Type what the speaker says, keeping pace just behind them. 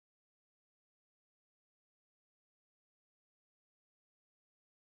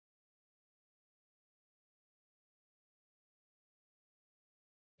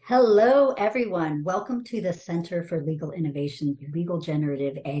Hello, everyone. Welcome to the Center for Legal Innovation Legal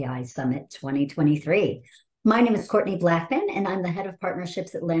Generative AI Summit 2023. My name is Courtney Blackman, and I'm the head of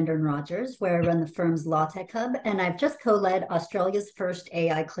partnerships at Lander & Rogers, where I run the firm's Law Tech Hub, and I've just co-led Australia's first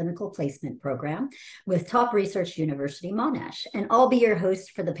AI clinical placement program with top research university Monash. And I'll be your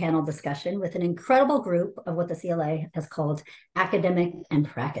host for the panel discussion with an incredible group of what the CLA has called academic and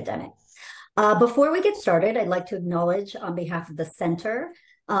pracademic. Before we get started, I'd like to acknowledge on behalf of the Center,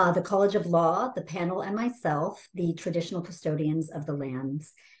 the College of Law, the panel, and myself, the traditional custodians of the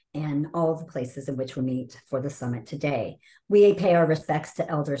lands and all the places in which we meet for the summit today. We pay our respects to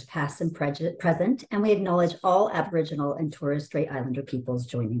elders past and present, and we acknowledge all Aboriginal and Torres Strait Islander peoples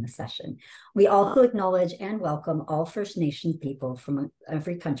joining the session. We also acknowledge and welcome all First Nation people from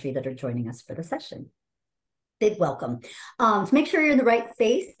every country that are joining us for the session. Big welcome. To make sure you're in the right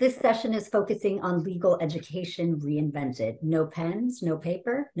space, this session is focusing on legal education reinvented. No pens, no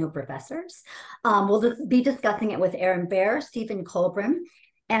paper, no professors. We'll just be discussing it with Erin Baer, Stephen Colbran,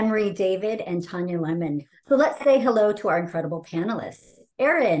 Anne-Marie David, and Tanya Lemon. So let's say hello to our incredible panelists.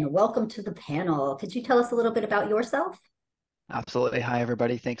 Erin, welcome to the panel. Could you tell us a little bit about yourself? Absolutely. Hi,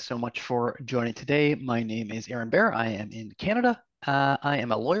 everybody. Thanks so much for joining today. My name is Erin Baer. I am in Canada. I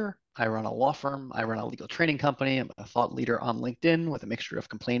am a lawyer. I run a law firm. I run a legal training company. I'm a thought leader on LinkedIn with a mixture of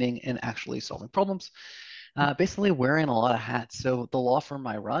complaining and actually solving problems. Basically wearing a lot of hats. So the law firm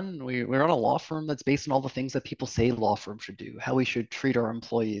I run, we run a law firm that's based on all the things that people say law firms should do, how we should treat our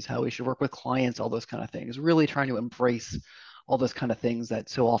employees, how we should work with clients, all those kind of things, really trying to embrace all those kind of things that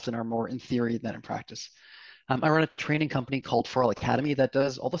so often are more in theory than in practice. I run a training company called For All Academy that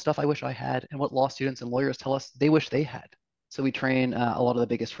does all the stuff I wish I had and what law students and lawyers tell us they wish they had. So we train a lot of the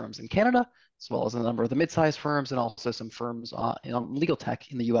biggest firms in Canada, as well as a number of the mid-sized firms and also some firms in legal tech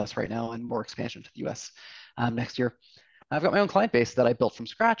in the US right now and more expansion to the US next year. I've got my own client base that I built from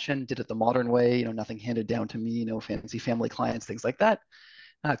scratch and did it the modern way, nothing handed down to me, no fancy family clients, things like that.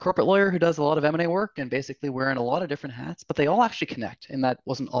 Corporate lawyer who does a lot of M&A work and basically wearing a lot of different hats, but they all actually connect. And that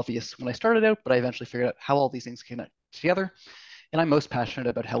wasn't obvious when I started out, but I eventually figured out how all these things connect together. And I'm most passionate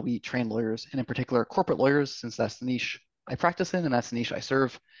about how we train lawyers, and in particular corporate lawyers, since that's the niche I practice in and that's the niche I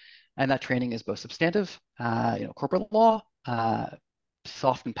serve. And that training is both substantive, corporate law,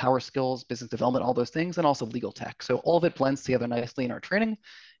 soft and power skills, business development, all those things, and also legal tech. So all of it blends together nicely in our training.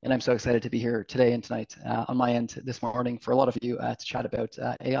 And I'm so excited to be here today and tonight on my end this morning for a lot of you to chat about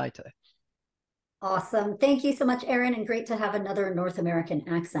AI today. Awesome. Thank you so much, Erin, and great to have another North American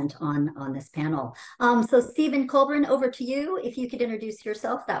accent on this panel. So Stephen Colbran, over to you. If you could introduce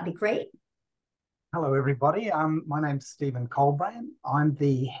yourself, that'd be great. Hello, everybody. My name's Stephen Colbran. I'm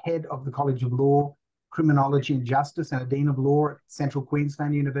the head of the College of Law, Criminology and Justice and a Dean of Law at Central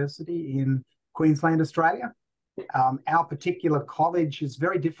Queensland University in Queensland, Australia. Our particular college is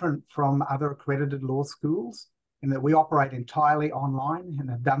very different from other accredited law schools in that we operate entirely online and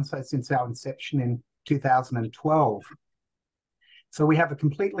have done so since our inception in 2012. So we have a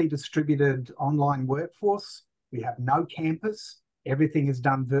completely distributed online workforce. We have no campus. Everything is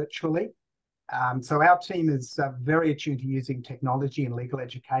done virtually. So our team is very attuned to using technology in legal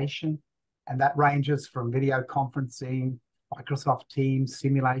education, and that ranges from video conferencing, Microsoft Teams,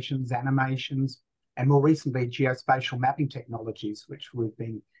 simulations, animations, and more recently, geospatial mapping technologies, which we've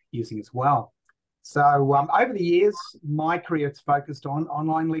been using as well. So over the years, my career is focused on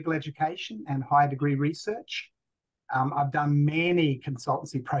online legal education and higher degree research. I've done many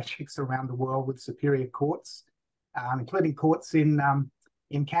consultancy projects around the world with superior courts, including courts in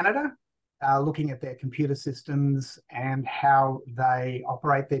Canada, looking at their computer systems and how they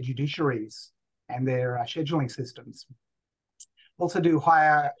operate their judiciaries and their scheduling systems. Also do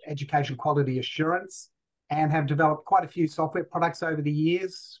higher education quality assurance and have developed quite a few software products over the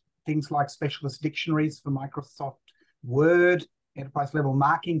years, things like specialist dictionaries for Microsoft Word, enterprise level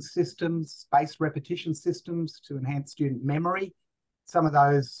marking systems, spaced repetition systems to enhance student memory. Some of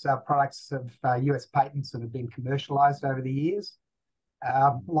those products have US patents that have been commercialized over the years.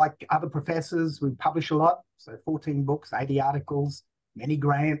 Like other professors, we publish a lot, so 14 books, 80 articles, many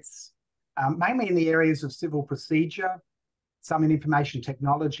grants, mainly in the areas of civil procedure, some in information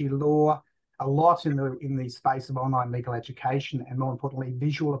technology law, a lot in the space of online legal education, and more importantly,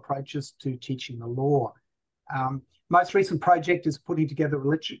 visual approaches to teaching the law. Most recent project is putting together a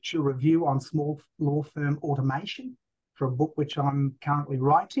literature review on small law firm automation for a book which I'm currently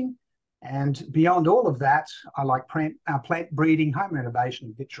writing. And beyond all of that, I like plant breeding, home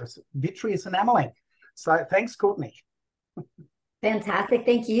renovation, vitreous enameling. So thanks, Courtney. Fantastic.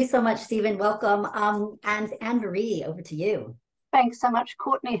 Thank you so much, Stephen. Welcome. And Anne-Marie, over to you. Thanks so much,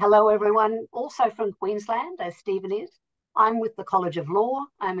 Courtney. Hello, everyone. Also from Queensland, as Stephen is. I'm with the College of Law.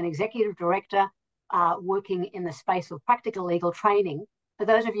 I'm an executive director working in the space of practical legal training. For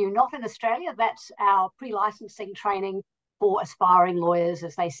those of you not in Australia, that's our pre-licensing training for aspiring lawyers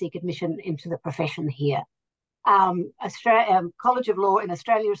as they seek admission into the profession here. College of Law in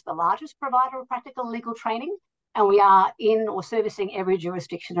Australia is the largest provider of practical legal training, and we are in or servicing every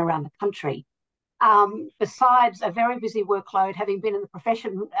jurisdiction around the country. Besides a very busy workload, having been in the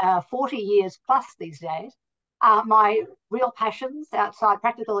profession 40 years plus these days, my real passions outside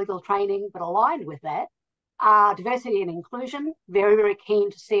practical legal training, but aligned with that, are diversity and inclusion. Very, very keen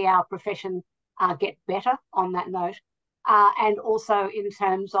to see our profession get better on that note. And also in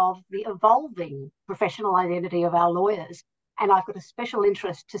terms of the evolving professional identity of our lawyers. And I've got a special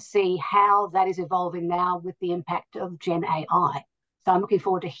interest to see how that is evolving now with the impact of Gen AI. So I'm looking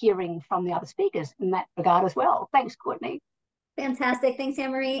forward to hearing from the other speakers in that regard as well. Thanks, Courtney. Fantastic. Thanks,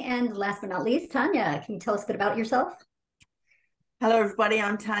 Anne-Marie. And last but not least, Tanya, can you tell us a bit about yourself? Hello, everybody.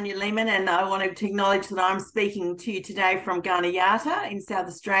 I'm Tanya Lehman, and I wanted to acknowledge that I'm speaking to you today from Ghana Yatta in South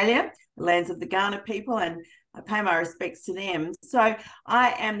Australia, the lands of the Ghana people, and I pay my respects to them. So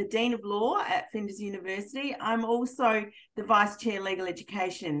I am the Dean of Law at Flinders University. I'm also the Vice Chair Legal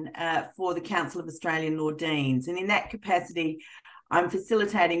Education for the Council of Australian Law Deans. And in that capacity, I'm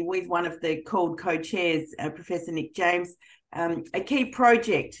facilitating with one of the called co-chairs, Professor Nick James, a key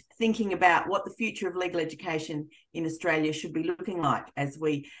project thinking about what the future of legal education in Australia should be looking like as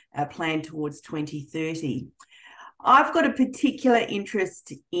we plan towards 2030. I've got a particular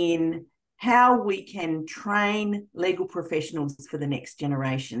interest in how we can train legal professionals for the next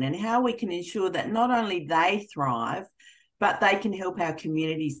generation and how we can ensure that not only they thrive, but they can help our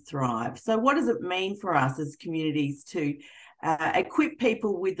communities thrive. So what does it mean for us as communities to equip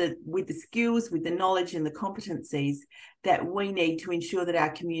people with the skills, with the knowledge and the competencies that we need to ensure that our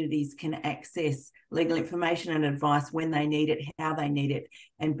communities can access legal information and advice when they need it, how they need it,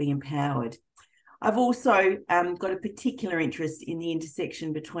 and be empowered. I've also got a particular interest in the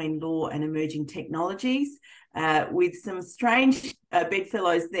intersection between law and emerging technologies, with some strange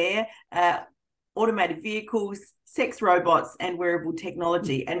bedfellows there, automated vehicles, sex robots, and wearable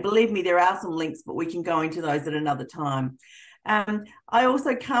technology. And believe me, there are some links, but we can go into those at another time. I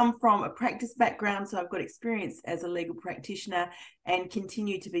also come from a practice background, so I've got experience as a legal practitioner and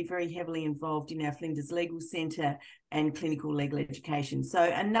continue to be very heavily involved in our Flinders Legal Centre and clinical legal education. So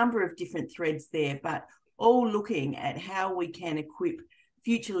a number of different threads there, but all looking at how we can equip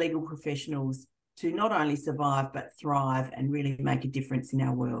future legal professionals to not only survive, but thrive and really make a difference in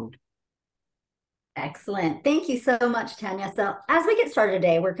our world. Excellent. Thank you so much, Tanya. So as we get started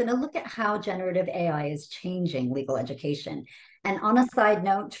today, we're going to look at how generative AI is changing legal education. And on a side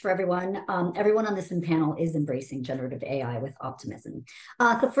note for everyone, everyone on this panel is embracing generative AI with optimism.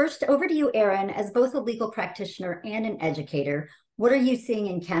 So first, over to you, Erin. As both a legal practitioner and an educator, what are you seeing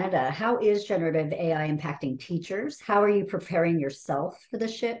in Canada? How is generative AI impacting teachers? How are you preparing yourself for the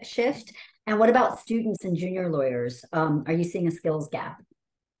shift? And what about students and junior lawyers? Are you seeing a skills gap?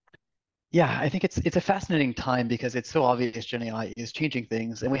 Yeah, I think it's a fascinating time because it's so obvious Gen AI is changing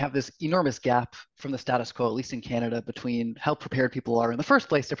things, and we have this enormous gap from the status quo, at least in Canada, between how prepared people are in the first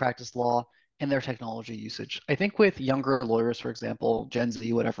place to practice law and their technology usage. I think with younger lawyers, for example, Gen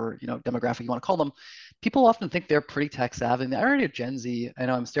Z, whatever demographic you want to call them, people often think they're pretty tech savvy. And the irony of Gen Z, I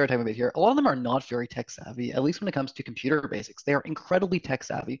know I'm stereotyping a bit here, a lot of them are not very tech savvy, at least when it comes to computer basics. They are incredibly tech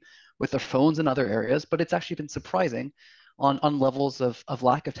savvy with their phones and other areas, but it's actually been surprising on levels of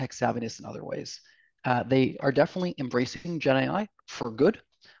lack of tech savviness in other ways. They are definitely embracing Gen AI for good,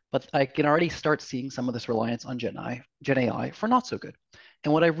 but I can already start seeing some of this reliance on Gen AI for not so good.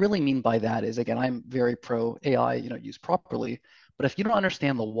 And what I really mean by that is, again, I'm very pro AI, used properly, but if you don't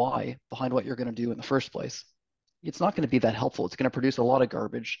understand the why behind what you're going to do in the first place, it's not going to be that helpful. It's going to produce a lot of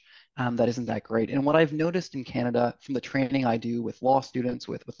garbage that isn't that great. And what I've noticed in Canada from the training I do with law students,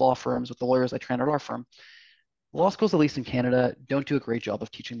 with law firms, with the lawyers I train at our firm, law schools, at least in Canada, don't do a great job of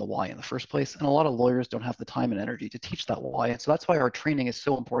teaching the why in the first place. And a lot of lawyers don't have the time and energy to teach that why. And so that's why our training is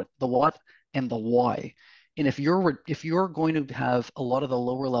so important, the what and the why. And if you're going to have a lot of the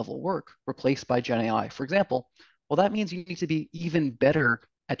lower level work replaced by Gen AI, for example, well, that means you need to be even better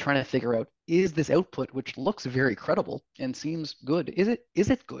at trying to figure out, is this output, which looks very credible and seems good, is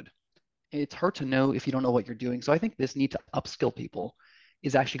it good? It's hard to know if you don't know what you're doing. So I think this need to upskill people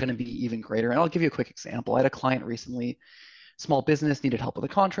is actually going to be even greater. And I'll give you a quick example. I had a client recently, small business, needed help with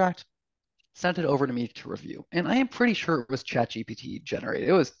a contract, sent it over to me to review. And I am pretty sure it was ChatGPT generated.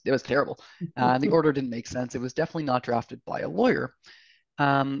 It was terrible. The order didn't make sense. It was definitely not drafted by a lawyer.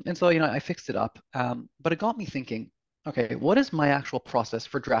 And so, I fixed it up. But it got me thinking, okay, what is my actual process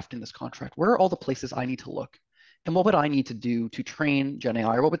for drafting this contract? Where are all the places I need to look? And what would I need to do to train Gen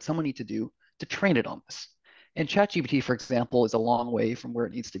AI, or what would someone need to do to train it on this? And ChatGPT, for example, is a long way from where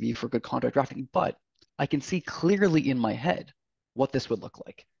it needs to be for good contract drafting, but I can see clearly in my head what this would look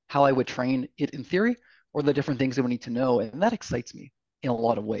like, how I would train it in theory, or the different things it would need to know. And that excites me in a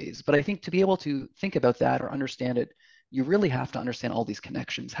lot of ways. But I think to be able to think about that or understand it, you really have to understand all these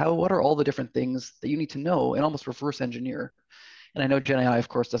connections. What are all the different things that you need to know and almost reverse engineer? And I know Gen AI, of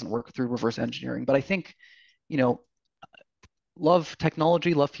course, doesn't work through reverse engineering, but I think, you know, love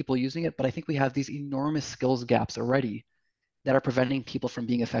technology, love people using it, but I think we have these enormous skills gaps already that are preventing people from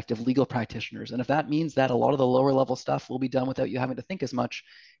being effective legal practitioners. And if that means that a lot of the lower level stuff will be done without you having to think as much,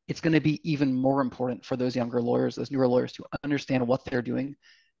 it's going to be even more important for those younger lawyers, those newer lawyers, to understand what they're doing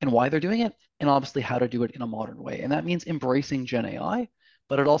and why they're doing it, and obviously how to do it in a modern way. And that means embracing Gen AI,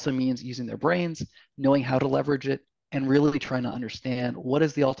 but it also means using their brains, knowing how to leverage it, and really trying to understand what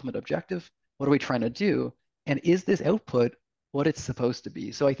is the ultimate objective, what are we trying to do, and is this output what it's supposed to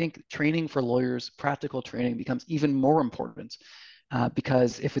be. So I think training for lawyers, practical training, becomes even more important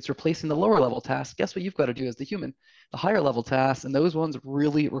because if it's replacing the lower level tasks, guess what you've got to do as the human? The higher level tasks, and those ones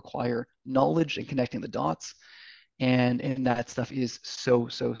really require knowledge and connecting the dots. And that stuff is so,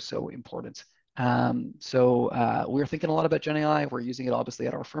 so, so important. We're thinking a lot about Gen AI. We're using it obviously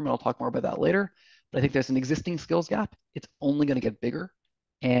at our firm, and I'll talk more about that later. But I think there's an existing skills gap. It's only going to get bigger.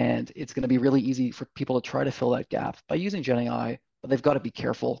 And it's going to be really easy for people to try to fill that gap by using Gen AI, but they've got to be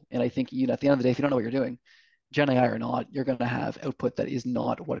careful. And I think, at the end of the day, if you don't know what you're doing, Gen AI or not, you're going to have output that is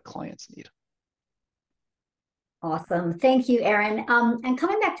not what clients need. Awesome. Thank you, Erin. And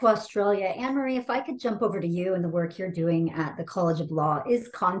coming back to Australia, Anne-Marie, if I could jump over to you and the work you're doing at the College of Law, is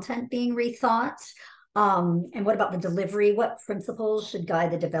content being rethought? And what about the delivery? What principles should guide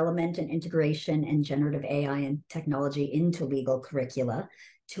the development and integration and generative AI and technology into legal curricula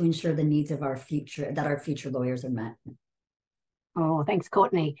to ensure the needs of our future lawyers are met? Oh, thanks,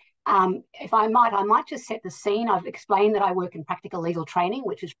 Courtney. If I might just set the scene. I've explained that I work in practical legal training,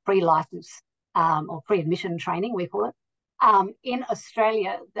 which is pre-license or pre-admission training, we call it. In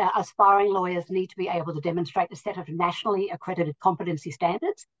Australia, the aspiring lawyers need to be able to demonstrate a set of nationally accredited competency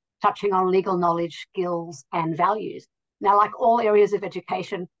standards touching on legal knowledge, skills, and values. Now, like all areas of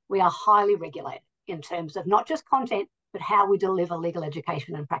education, we are highly regulated in terms of not just content, but how we deliver legal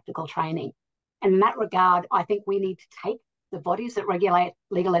education and practical training. And in that regard, I think we need to take the bodies that regulate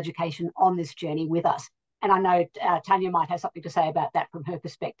legal education on this journey with us. And I know Tanya might have something to say about that from her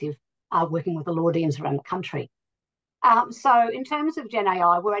perspective, working with the law deans around the country. So in terms of Gen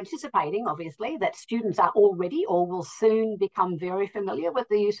AI, we're anticipating, obviously, that students are already or will soon become very familiar with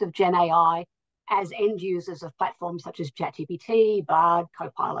the use of Gen AI as end users of platforms such as ChatGPT, Bard,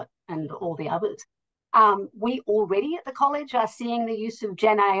 Copilot, and all the others. We already at the college are seeing the use of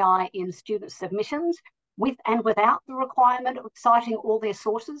Gen AI in student submissions with and without the requirement of citing all their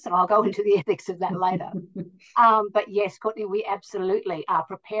sources, and I'll go into the ethics of that later. But yes, Courtney, we absolutely are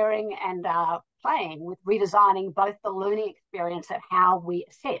preparing and are playing with redesigning both the learning experience and how we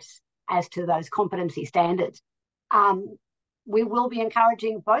assess as to those competency standards. We will be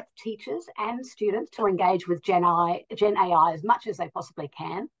encouraging both teachers and students to engage with Gen AI as much as they possibly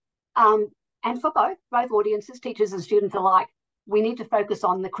can. And for both audiences, teachers and students alike, we need to focus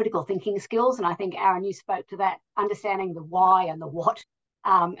on the critical thinking skills. And I think, Aaron, you spoke to that, understanding the why and the what,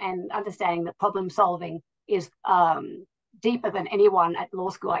 and understanding that problem solving is deeper than anyone at law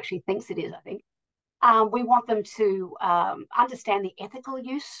school actually thinks it is, I think. We want them to understand the ethical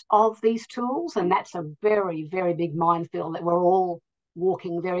use of these tools, and that's a very, very big minefield that we're all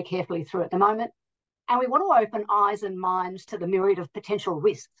walking very carefully through at the moment. And we want to open eyes and minds to the myriad of potential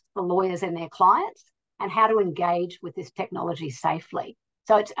risks for lawyers and their clients and how to engage with this technology safely.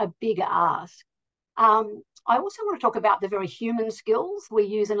 So it's a bigger ask. I also want to talk about the very human skills we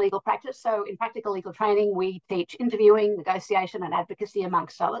use in legal practice. So in practical legal training, we teach interviewing, negotiation, and advocacy,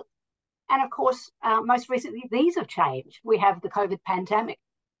 amongst others. And of course, most recently, these have changed. We have the COVID pandemic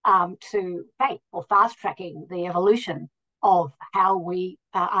to thank for fast-tracking the evolution of how we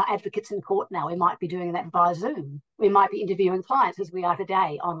are advocates in court now. We might be doing that via Zoom. We might be interviewing clients as we are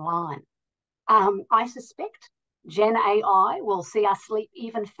today online. I suspect Gen AI will see us leap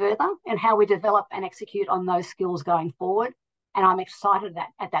even further in how we develop and execute on those skills going forward. And I'm excited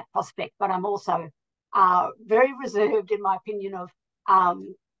at that prospect, but I'm also very reserved in my opinion of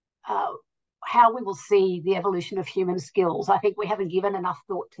how we will see the evolution of human skills. I think we haven't given enough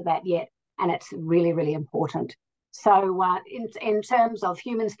thought to that yet, and it's really, really important. So in terms of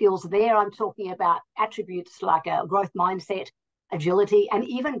human skills there, I'm talking about attributes like a growth mindset, agility, and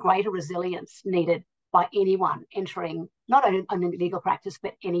even greater resilience needed by anyone entering not only legal practice,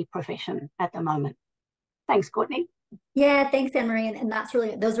 but any profession at the moment. Thanks, Courtney. Yeah, thanks, Anne-Marie. And that's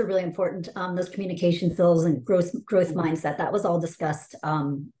really, those are really important. Those communication skills and growth mindset, that was all discussed,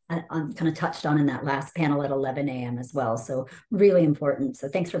 kind of touched on in that last panel at 11 a.m. as well. So really important. So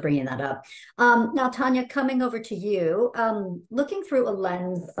thanks for bringing that up. Now, Tanya, coming over to you, looking through a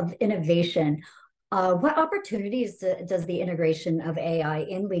lens of innovation, what opportunities does the integration of AI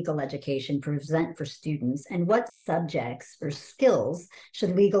in legal education present for students, and what subjects or skills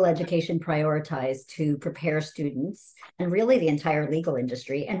should legal education prioritize to prepare students and really the entire legal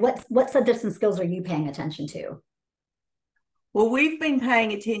industry? And what subjects and skills are you paying attention to? Well, we've been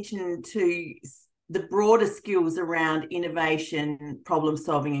paying attention to the broader skills around innovation, problem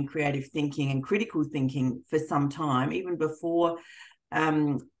solving, and creative thinking and critical thinking for some time, even before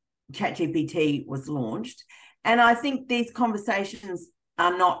ChatGPT was launched. And I think these conversations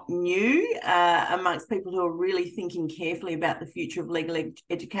are not new amongst people who are really thinking carefully about the future of legal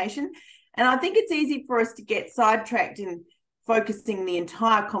education. And I think it's easy for us to get sidetracked in focusing the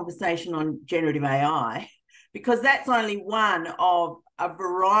entire conversation on generative AI, because that's only one of a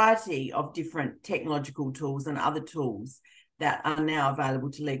variety of different technological tools and other tools that are now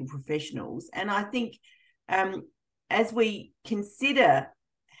available to legal professionals. And I think as we consider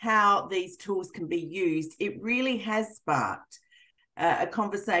how these tools can be used, it really has sparked a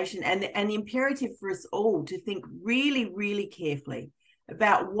conversation and the imperative for us all to think really, really carefully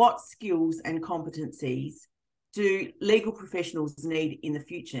about what skills and competencies do legal professionals need in the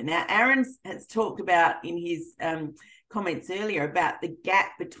future. Now, Aaron has talked about in his comments earlier about the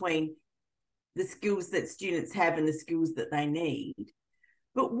gap between the skills that students have and the skills that they need.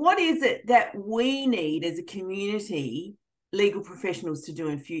 But what is it that we need as a community legal professionals to do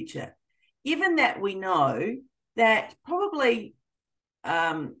in future, given that we know that probably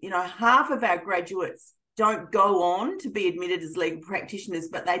half of our graduates don't go on to be admitted as legal practitioners,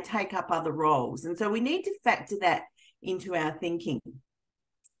 but they take up other roles. And so we need to factor that into our thinking.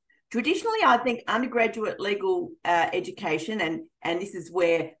 Traditionally, I think undergraduate legal education, and this is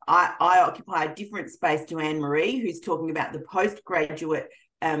where I occupy a different space to Anne-Marie, who's talking about the postgraduate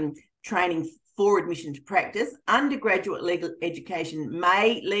training for admission to practice. Undergraduate legal education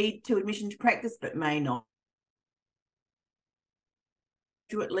may lead to admission to practice, but may not.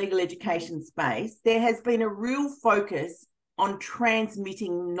 Legal education space, there has been a real focus on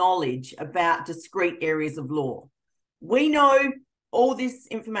transmitting knowledge about discrete areas of law. We know all this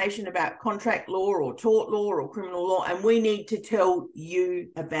information about contract law or tort law or criminal law, and we need to tell you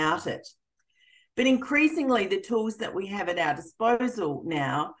about it. But increasingly, the tools that we have at our disposal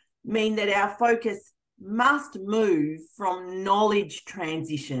now mean that our focus must move from knowledge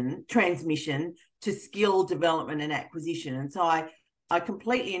transmission to skill development and acquisition. And so I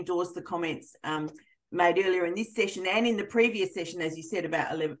completely endorse the comments made earlier in this session and in the previous session, as you said,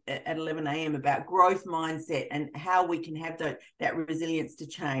 about at 11 a.m. about growth mindset and how we can have that resilience to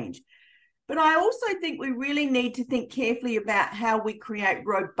change. But I also think we really need to think carefully about how we create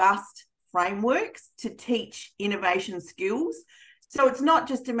robust frameworks to teach innovation skills. So it's not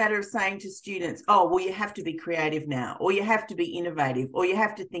just a matter of saying to students, oh, well, you have to be creative now, or you have to be innovative, or you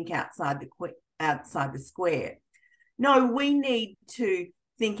have to think outside the square. No, we need to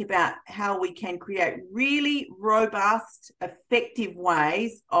think about how we can create really robust, effective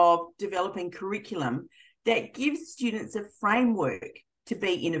ways of developing curriculum that gives students a framework to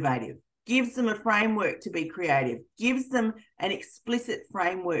be innovative, gives them a framework to be creative, gives them an explicit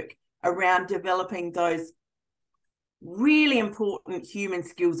framework around developing those really important human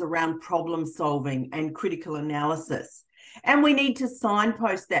skills around problem solving and critical analysis. And we need to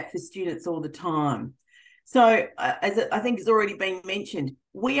signpost that for students all the time. So as I think has already been mentioned,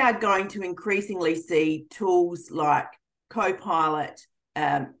 we are going to increasingly see tools like Copilot,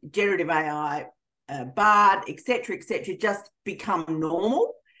 generative AI, Bard, et cetera, just become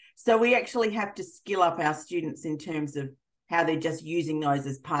normal. So we actually have to skill up our students in terms of how they're just using those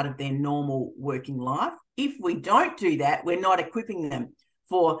as part of their normal working life. If we don't do that, we're not equipping them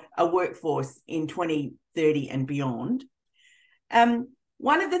for a workforce in 2030 and beyond.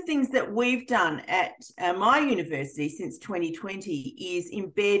 One of the things that we've done at my university since 2020 is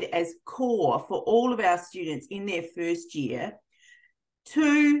embed as core for all of our students in their first year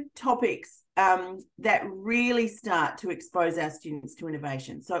 2 topics that really start to expose our students to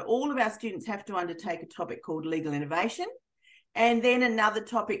innovation. So all of our students have to undertake a topic called legal innovation, and then another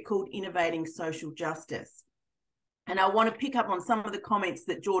topic called innovating social justice. And I want to pick up on some of the comments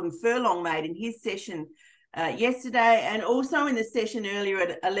that Jordan Furlong made in his session yesterday, and also in the session earlier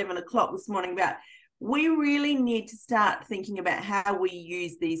at 11 o'clock this morning, about we really need to start thinking about how we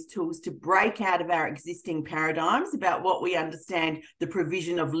use these tools to break out of our existing paradigms about what we understand the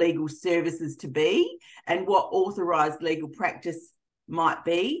provision of legal services to be and what authorised legal practice might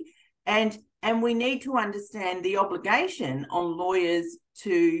be. And we need to understand the obligation on lawyers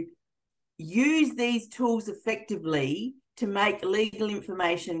to use these tools effectively to make legal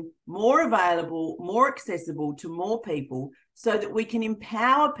information more available, more accessible to more people, so that we can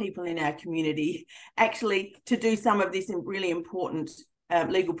empower people in our community actually to do some of this really important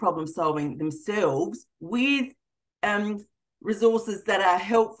legal problem solving themselves with resources that are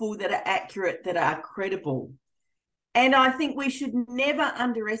helpful, that are accurate, that are credible. And I think we should never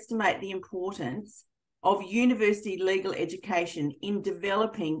underestimate the importance of university legal education in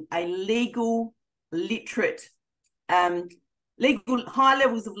developing a legal literate, high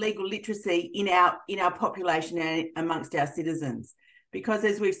levels of legal literacy in our population and amongst our citizens. Because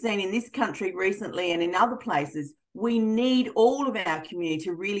as we've seen in this country recently and in other places, we need all of our community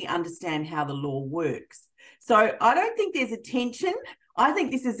to really understand how the law works. So I don't think there's a tension. I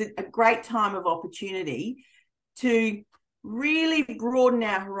think this is a great time of opportunity to really broaden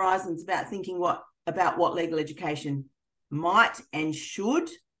our horizons about thinking about what legal education might and should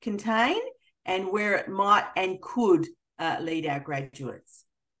contain and where it might and could lead our graduates.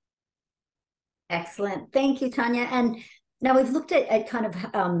 Excellent. Thank you, Tanya. And now we've looked at kind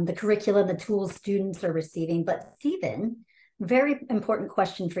of the curriculum, the tools students are receiving, but Stephen, very important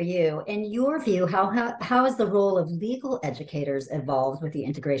question for you. In your view, how has the role of legal educators evolved with the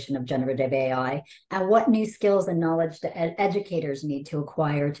integration of generative AI, and what new skills and knowledge do educators need to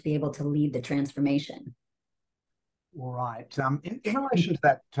acquire to be able to lead the transformation? All right. In relation to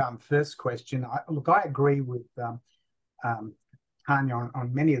that first question, I agree with Tanya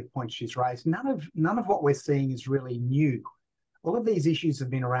on many of the points she's raised. None of what we're seeing is really new. All of these issues have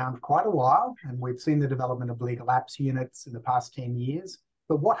been around quite a while, and we've seen the development of legal apps units in the past 10 years.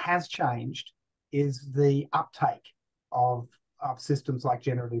 But what has changed is the uptake of systems like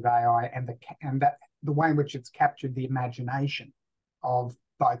generative AI and the way in which it's captured the imagination of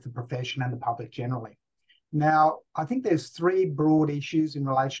both the profession and the public generally. Now, I think there's three broad issues in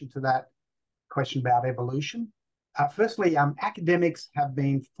relation to that question about evolution. Firstly, academics have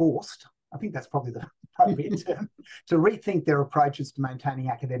been forced, I think that's probably the appropriate term, to rethink their approaches to maintaining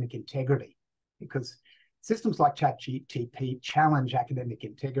academic integrity, because systems like ChatGPT challenge academic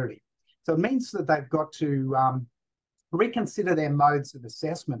integrity. So it means that they've got to reconsider their modes of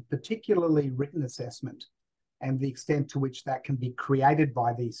assessment, particularly written assessment, and the extent to which that can be created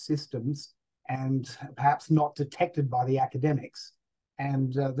by these systems and perhaps not detected by the academics.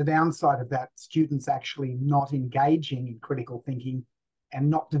 And the downside of that, students actually not engaging in critical thinking and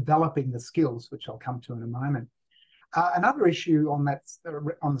not developing the skills, which I'll come to in a moment. Another issue on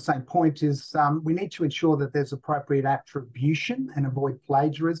the same point is we need to ensure that there's appropriate attribution and avoid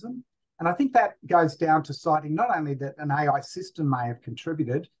plagiarism. And I think that goes down to citing not only that an AI system may have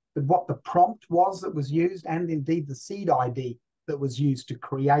contributed, but what the prompt was that was used, and indeed the seed ID that was used to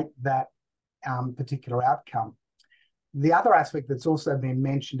create that particular outcome. The other aspect that's also been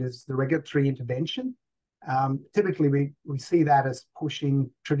mentioned is the regulatory intervention. Typically, we see that as pushing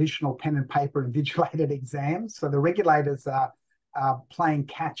traditional pen and paper and vigilated exams. So the regulators are playing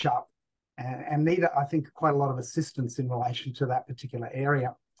catch up and need, I think, quite a lot of assistance in relation to that particular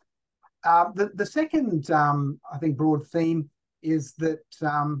area. The second, I think, broad theme is that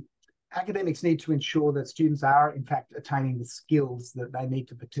academics need to ensure that students are, in fact, attaining the skills that they need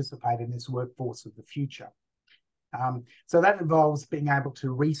to participate in this workforce of the future. So that involves being able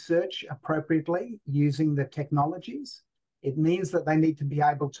to research appropriately using the technologies. It means that they need to be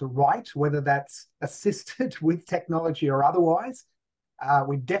able to write, whether that's assisted with technology or otherwise.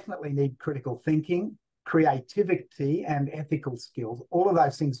 We definitely need critical thinking, creativity, and ethical skills. All of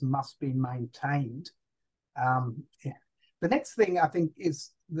those things must be maintained. The next thing I think is,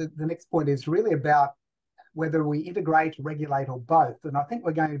 the next point is really about whether we integrate, regulate, or both. And I think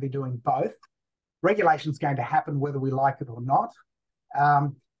we're going to be doing both. Regulation is going to happen whether we like it or not.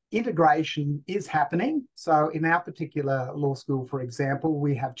 Integration is happening. So in our particular law school, for example,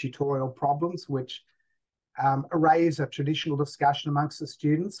 we have tutorial problems which raise a traditional discussion amongst the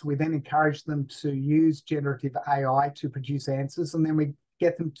students. We then encourage them to use generative AI to produce answers, and then we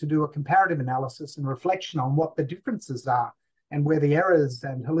get them to do a comparative analysis and reflection on what the differences are and where the errors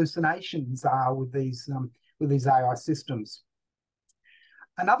and hallucinations are with these AI systems.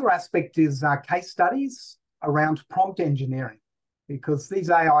 Another aspect is case studies around prompt engineering, because these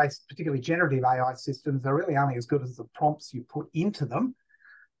AI, particularly generative AI systems, are really only as good as the prompts you put into them.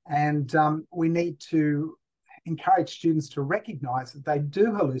 And we need to encourage students to recognize that they do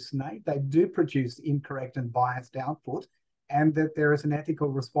hallucinate, they do produce incorrect and biased output, and that there is an ethical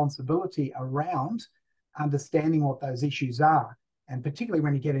responsibility around understanding what those issues are. And particularly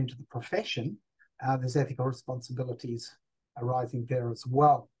when you get into the profession, there's ethical responsibilities arising there as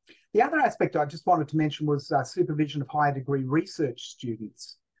well. The other aspect I just wanted to mention was supervision of higher degree research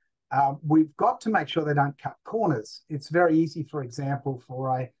students. We've got to make sure they don't cut corners. It's very easy, for example, for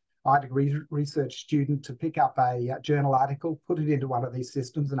a higher degree research student to pick up a journal article, put it into one of these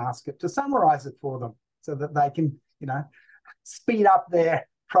systems and ask it to summarize it for them so that they can, speed up their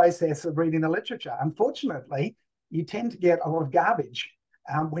process of reading the literature. Unfortunately, you tend to get a lot of garbage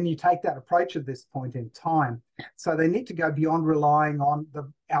when you take that approach at this point in time. So they need to go beyond relying on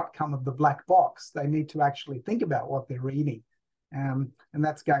the outcome of the black box. They need to actually think about what they're reading. And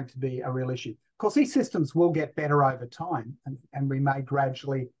that's going to be a real issue. Of course, these systems will get better over time, and we may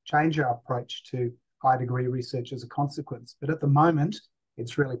gradually change our approach to high degree research as a consequence. But at the moment,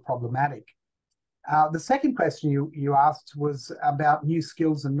 it's really problematic. The second question you asked was about new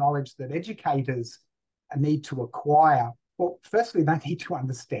skills and knowledge that educators need to acquire. Well, firstly, they need to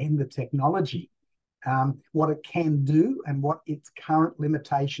understand the technology, what it can do and what its current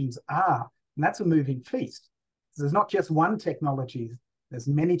limitations are. And that's a moving feast. There's not just one technology, there's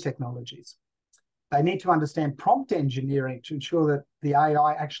many technologies. They need to understand prompt engineering to ensure that the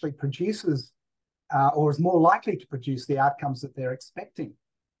AI actually produces or is more likely to produce the outcomes that they're expecting.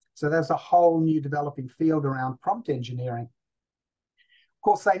 So there's a whole new developing field around prompt engineering. Of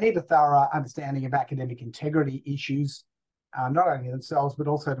course, they need a thorough understanding of academic integrity issues, not only themselves, but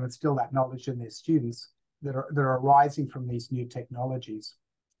also to instill that knowledge in their students that are arising from these new technologies.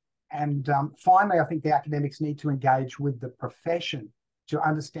 And finally, I think the academics need to engage with the profession to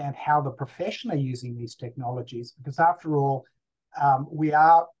understand how the profession are using these technologies, because after all, we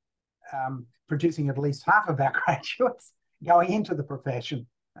are producing at least half of our graduates going into the profession.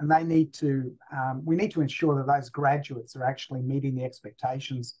 And they need to, we need to ensure that those graduates are actually meeting the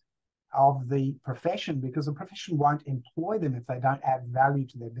expectations of the profession, because the profession won't employ them if they don't add value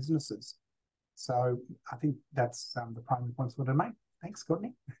to their businesses. So I think that's the primary points I want to make. Thanks,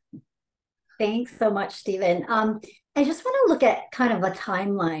 Courtney. Thanks so much, Stephen. I just want to look at kind of a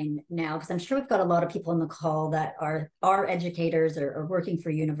timeline now, because I'm sure we've got a lot of people on the call that are educators or working for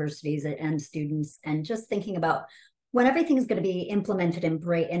universities and students, and just thinking about when everything is going to be implemented and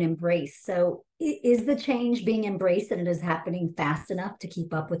embraced. So is the change being embraced and it is happening fast enough to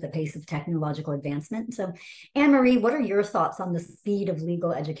keep up with the pace of technological advancement? So Anne-Marie, what are your thoughts on the speed of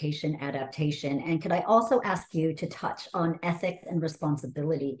legal education adaptation? And could I also ask you to touch on ethics and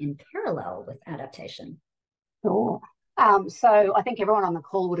responsibility in parallel with adaptation? Sure. So I think everyone on the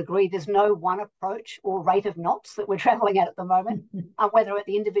call would agree there's no one approach or rate of knots that we're traveling at the moment, whether at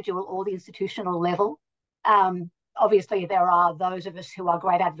the individual or the institutional level. Obviously, there are those of us who are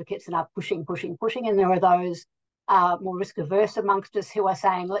great advocates and are pushing, and there are those more risk-averse amongst us who are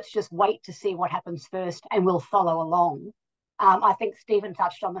saying, let's just wait to see what happens first and we'll follow along. I think Stephen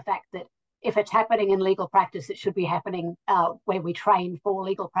touched on the fact that if it's happening in legal practice, it should be happening where we train for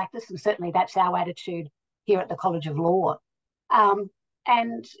legal practice, and certainly that's our attitude here at the College of Law. And,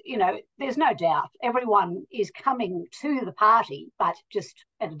 there's no doubt everyone is coming to the party, but just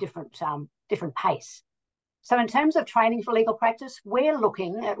at a different pace. So in terms of training for legal practice, we're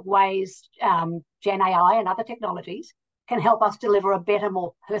looking at ways Gen AI and other technologies can help us deliver a better,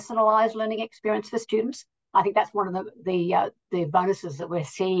 more personalised learning experience for students. I think that's one of the bonuses that we're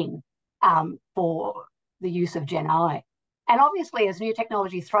seeing for the use of Gen AI. And obviously, as new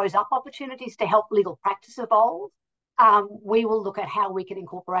technology throws up opportunities to help legal practice evolve, we will look at how we can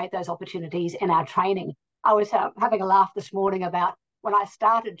incorporate those opportunities in our training. I was having a laugh this morning about when I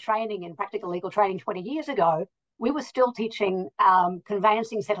started training in practical legal training 20 years ago, we were still teaching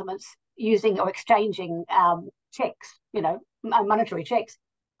conveyancing settlements using or exchanging checks, monetary checks.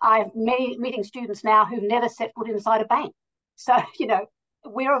 I'm meeting students now who've never set foot inside a bank. So,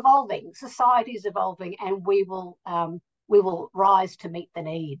 we're evolving, society is evolving, and we will rise to meet the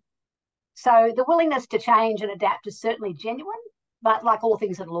need. So the willingness to change and adapt is certainly genuine, but like all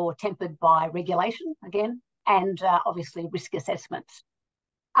things in law, tempered by regulation, again, and obviously risk assessments.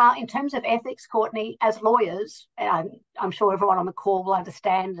 In terms of ethics, Courtney, as lawyers, I'm sure everyone on the call will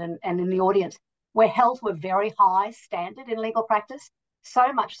understand, and in the audience, we're held to a very high standard in legal practice,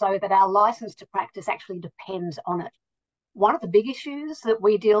 so much so that our license to practice actually depends on it. One of the big issues that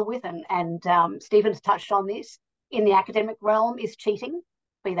we deal with, and Stephen's touched on this, in the academic realm is cheating,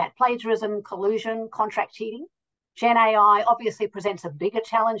 be that plagiarism, collusion, contract cheating. Gen AI obviously presents a bigger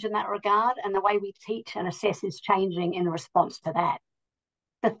challenge in that regard, and the way we teach and assess is changing in response to that.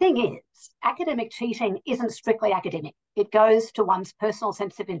 The thing is, academic cheating isn't strictly academic. It goes to one's personal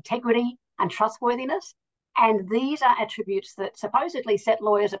sense of integrity and trustworthiness. And these are attributes that supposedly set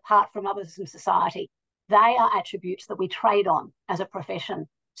lawyers apart from others in society. They are attributes that we trade on as a profession.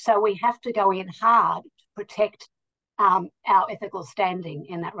 So we have to go in hard to protect our ethical standing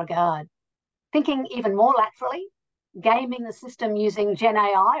in that regard. Thinking even more laterally, gaming the system using Gen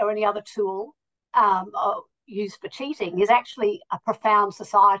AI or any other tool used for cheating is actually a profound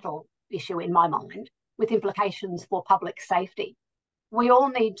societal issue in my mind, with implications for public safety. We all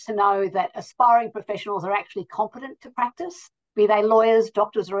need to know that aspiring professionals are actually competent to practice, be they lawyers,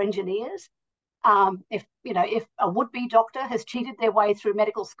 doctors, or engineers. If a would-be doctor has cheated their way through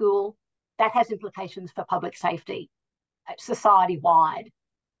medical school, that has implications for public safety, society-wide.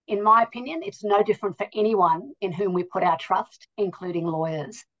 In my opinion, it's no different for anyone in whom we put our trust, including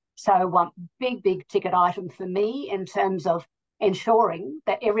lawyers. So one big ticket item for me in terms of ensuring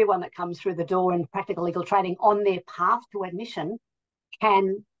that everyone that comes through the door in practical legal training on their path to admission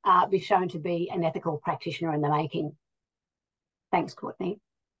can be shown to be an ethical practitioner in the making. Thanks, Courtney.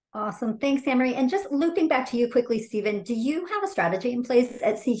 Awesome. Thanks, Anne-Marie. And just looping back to you quickly, Stephen, do you have a strategy in place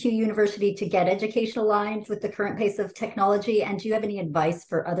at CQ University to get education aligned with the current pace of technology? And do you have any advice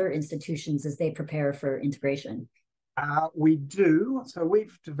for other institutions as they prepare for integration? We do. So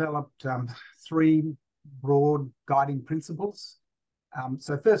we've developed 3 broad guiding principles.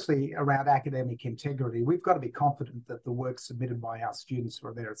 So firstly, around academic integrity, we've got to be confident that the work submitted by our students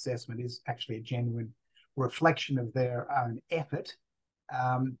for their assessment is actually a genuine reflection of their own effort.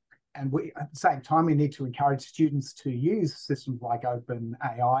 And we, at the same time, we need to encourage students to use systems like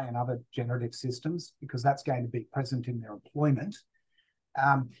OpenAI and other generative systems, because that's going to be present in their employment.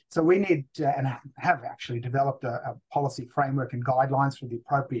 So we need to, and have actually developed a policy framework and guidelines for the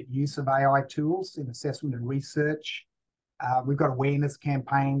appropriate use of AI tools in assessment and research. We've got awareness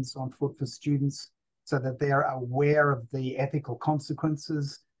campaigns on foot for students so that they're aware of the ethical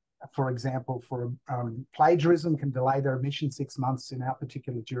consequences. For example, for plagiarism can delay their admission 6 months in our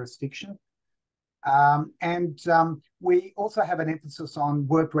particular jurisdiction. We also have an emphasis on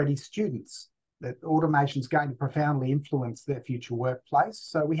work-ready students, that automation is going to profoundly influence their future workplace.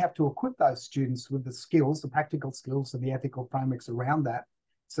 So we have to equip those students with the skills, the practical skills and the ethical frameworks around that,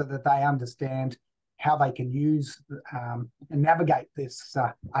 so that they understand how they can use and navigate this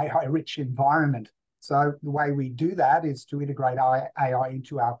AI-rich environment. So the way we do that is to integrate AI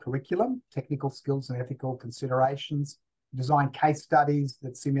into our curriculum, technical skills and ethical considerations, design case studies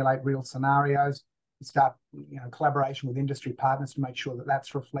that simulate real scenarios, start collaboration with industry partners to make sure that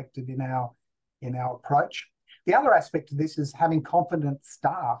that's reflected in our approach. The other aspect of this is having confident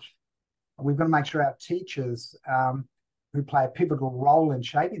staff. We've got to make sure our teachers who play a pivotal role in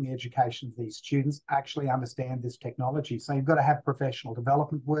shaping the education of these students actually understand this technology. So you've got to have professional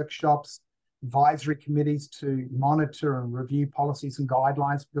development workshops, advisory committees to monitor and review policies and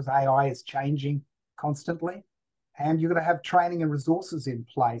guidelines, because AI is changing constantly. And you've got to have training and resources in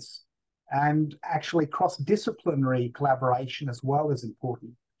place. And actually cross-disciplinary collaboration as well is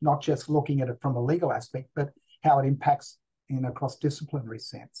important, not just looking at it from a legal aspect, but how it impacts in a cross-disciplinary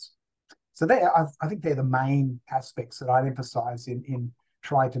sense. So I think they're the main aspects that I'd emphasize in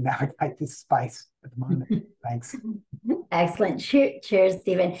trying to navigate this space at the moment. Thanks. Excellent. Cheers,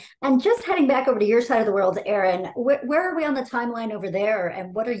 Stephen. And just heading back over to your side of the world, Erin, where are we on the timeline over there?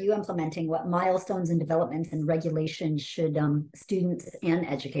 And what are you implementing? What milestones and developments and regulations should students and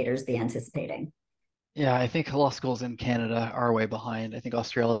educators be anticipating? Yeah, I think law schools in Canada are way behind. I think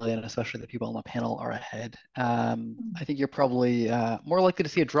Australia, and especially the people on the panel, are ahead. I think you're probably more likely to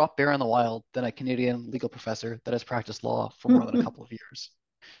see a drop bear in the wild than a Canadian legal professor that has practiced law for more than a couple of years,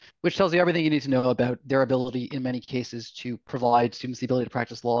 which tells you everything you need to know about their ability in many cases to provide students the ability to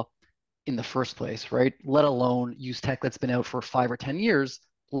practice law in the first place, right? Let alone use tech that's been out for 5 or 10 years,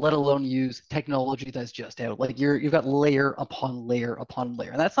 let alone use technology that's just out. Like you've got layer upon layer upon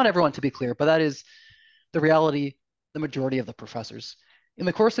layer. And that's not everyone, to be clear, but that is the reality, the majority of the professors. In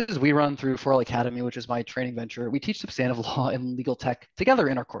the courses we run through Foral Academy, which is my training venture, we teach substantive law and legal tech together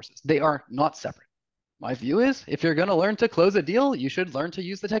in our courses. They are not separate. My view is, if you're going to learn to close a deal, you should learn to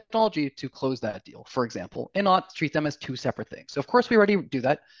use the technology to close that deal, for example, and not treat them as 2 separate things. So of course we already do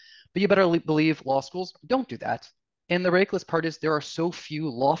that, but you better believe law schools don't do that. And the ridiculous part is there are so few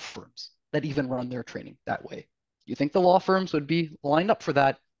law firms that even run their training that way. You think the law firms would be lined up for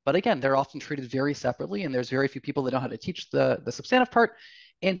that, but again, they're often treated very separately, and there's very few people that know how to teach the substantive part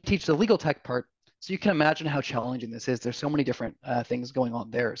and teach the legal tech part. So you can imagine how challenging this is. There's so many different things going on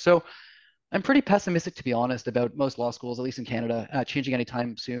there. So I'm pretty pessimistic, to be honest, about most law schools, at least in Canada, changing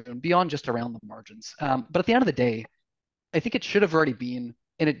anytime soon, beyond just around the margins. But at the end of the day, I think it should have already been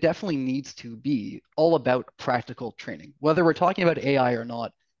And it definitely needs to be all about practical training. Whether we're talking about AI or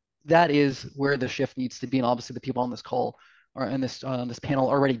not, that is where the shift needs to be. And obviously the people on this call or in this panel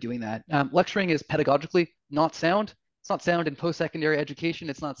are already doing that. Lecturing is pedagogically not sound. It's not sound in post-secondary education.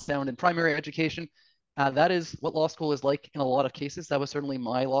 It's not sound in primary education. That is what law school is like in a lot of cases. That was certainly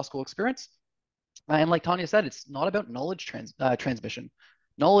my law school experience. And like Tanya said, it's not about knowledge transmission.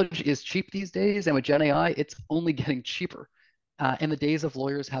 Knowledge is cheap these days, and with Gen AI, it's only getting cheaper. And the days of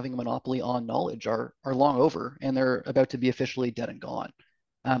lawyers having a monopoly on knowledge are long over, and they're about to be officially dead and gone.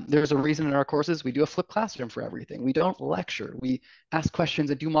 There's a reason in our courses we do a flipped classroom for everything. We don't lecture. We ask questions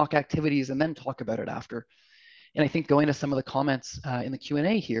and do mock activities and then talk about it after. And I think going to some of the comments in the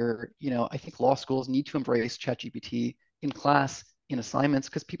Q&A here, I think law schools need to embrace ChatGPT in class, in assignments,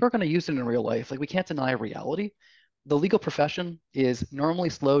 because people are going to use it in real life. Like, we can't deny reality. The legal profession is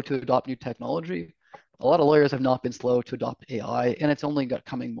normally slow to adopt new technology. A lot of lawyers have not been slow to adopt AI, and it's only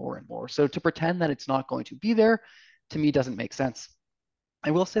coming more and more. So to pretend that it's not going to be there, to me, doesn't make sense.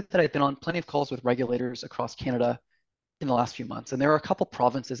 I will say that I've been on plenty of calls with regulators across Canada in the last few months, and there are a couple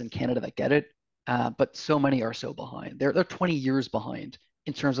provinces in Canada that get it, but so many are so behind. They're 20 years behind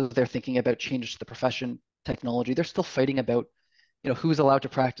in terms of their thinking about changes to the profession, technology. They're still fighting about, who's allowed to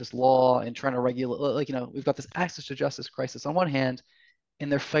practice law and trying to regulate. We've got this access to justice crisis on one hand,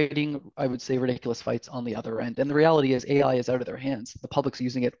 and they're fighting, I would say, ridiculous fights on the other end. And the reality is AI is out of their hands. The public's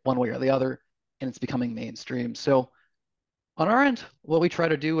using it one way or the other, and it's becoming mainstream. So on our end, what we try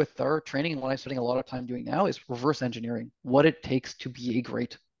to do with our training and what I'm spending a lot of time doing now is reverse engineering what it takes to be a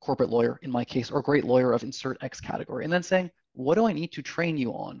great corporate lawyer, in my case, or a great lawyer of insert X category. And then saying, what do I need to train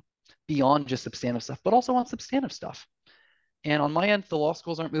you on beyond just substantive stuff, but also on substantive stuff? And on my end, the law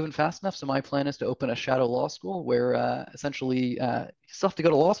schools aren't moving fast enough. So my plan is to open a shadow law school where essentially you still have to go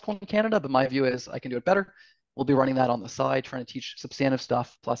to law school in Canada, but my view is I can do it better. We'll be running that on the side, trying to teach substantive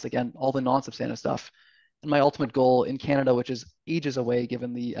stuff, plus, again, all the non-substantive stuff. And my ultimate goal in Canada, which is ages away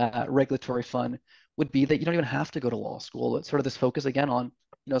given the regulatory fund, would be that you don't even have to go to law school. It's sort of this focus again on,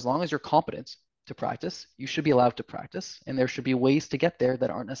 as long as you're competent to practice, you should be allowed to practice. And there should be ways to get there that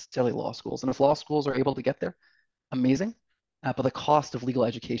aren't necessarily law schools. And if law schools are able to get there, amazing. But the cost of legal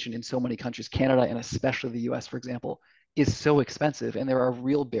education in so many countries, Canada and especially the US, for example, is so expensive. And there are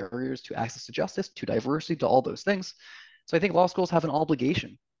real barriers to access to justice, to diversity, to all those things. So I think law schools have an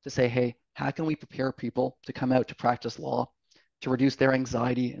obligation to say, hey, how can we prepare people to come out to practice law, to reduce their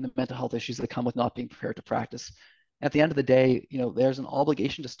anxiety and the mental health issues that come with not being prepared to practice? At the end of the day, there's an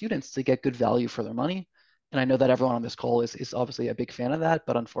obligation to students to get good value for their money. And I know that everyone on this call is obviously a big fan of that,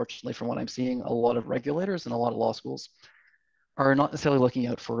 but unfortunately, from what I'm seeing, a lot of regulators and a lot of law schools are not necessarily looking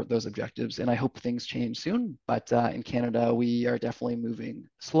out for those objectives. And I hope things change soon, but in Canada, we are definitely moving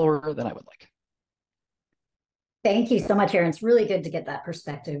slower than I would like. Thank you so much, Aaron. It's really good to get that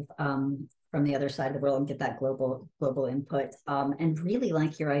perspective from the other side of the world and get that global input. And really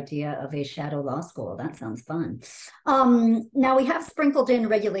like your idea of a shadow law school. That sounds fun. Now we have sprinkled in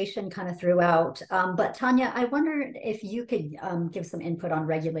regulation kind of throughout, but Tanya, I wondered if you could give some input on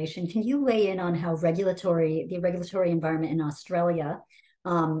regulation. Can you weigh in on how the regulatory environment in Australia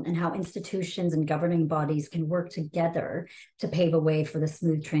and how institutions and governing bodies can work together to pave a way for the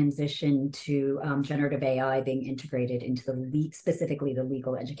smooth transition to generative AI being integrated into specifically the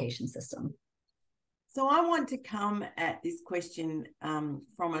legal education system? So I want to come at this question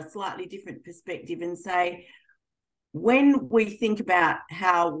from a slightly different perspective and say, when we think about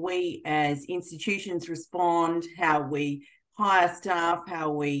how we as institutions respond, how we hire staff,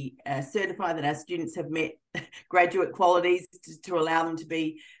 how we certify that our students have met graduate qualities to allow them to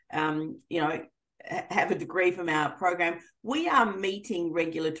be, have a degree from our program, we are meeting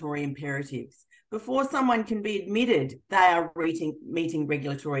regulatory imperatives. Before someone can be admitted, they are meeting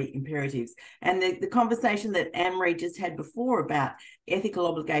regulatory imperatives. And the conversation that Anne-Marie just had before about ethical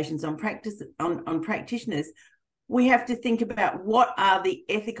obligations on practitioners, we have to think about what are the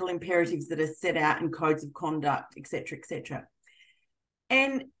ethical imperatives that are set out in codes of conduct, et cetera, et cetera.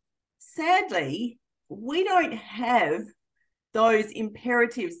 And sadly, we don't have those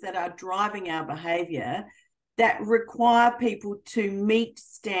imperatives that are driving our behaviour that require people to meet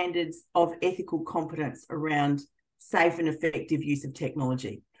standards of ethical competence around safe and effective use of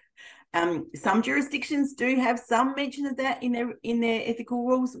technology. Some jurisdictions do have some mention of that in their ethical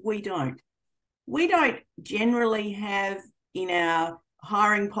rules. We don't. We don't generally have in our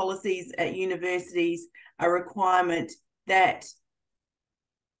hiring policies at universities a requirement that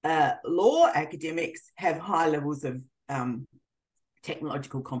law academics have high levels of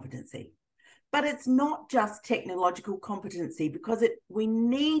technological competency. But it's not just technological competency, because we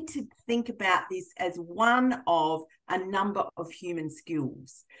need to think about this as one of a number of human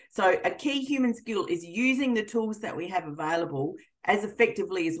skills. So a key human skill is using the tools that we have available as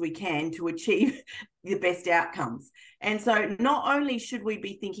effectively as we can to achieve the best outcomes. And so not only should we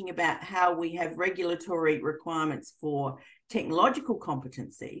be thinking about how we have regulatory requirements for technological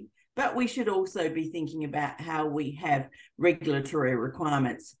competency, but we should also be thinking about how we have regulatory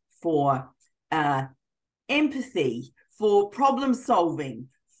requirements for empathy, for problem solving,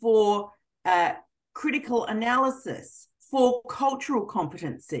 for critical analysis, for cultural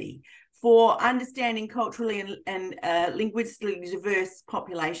competency, for understanding culturally and linguistically diverse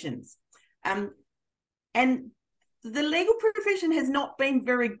populations. And the legal profession has not been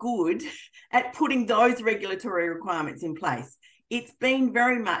very good at putting those regulatory requirements in place. It's been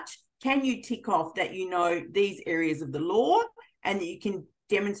very much, can you tick off that you know these areas of the law and that you can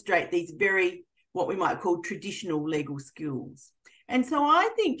demonstrate these very, what we might call traditional legal skills. And so I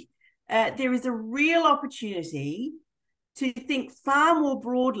think there is a real opportunity to think far more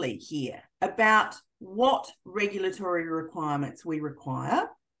broadly here about what regulatory requirements we require.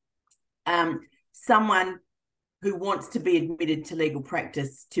 Someone who wants to be admitted to legal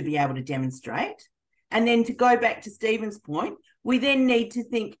practice to be able to demonstrate. And then to go back to Stephen's point, we then need to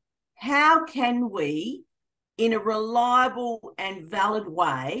think, how can we, in a reliable and valid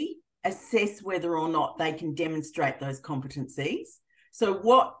way, assess whether or not they can demonstrate those competencies? So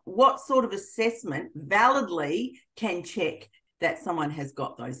what sort of assessment validly can check that someone has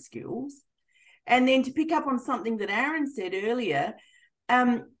got those skills? And then to pick up on something that Aaron said earlier,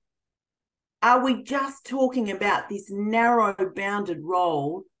 are we just talking about this narrow bounded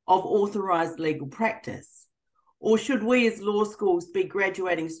role of authorised legal practice? Or should we as law schools be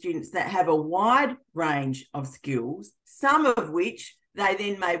graduating students that have a wide range of skills, some of which they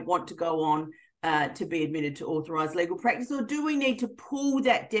then may want to go on to be admitted to authorised legal practice? Or do we need to pull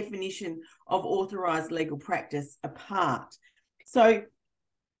that definition of authorised legal practice apart? So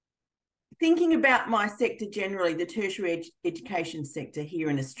thinking about my sector generally, the tertiary education sector here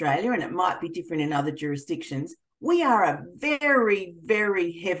in Australia, and it might be different in other jurisdictions, we are a very,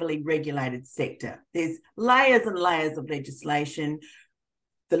 very heavily regulated sector. There's layers and layers of legislation.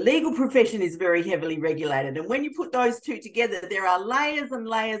 The legal profession is very heavily regulated. And when you put those two together, there are layers and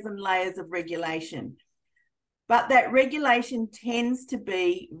layers and layers of regulation. But that regulation tends to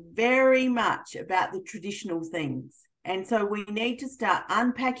be very much about the traditional things. And so we need to start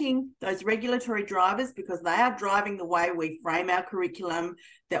unpacking those regulatory drivers, because they are driving the way we frame our curriculum,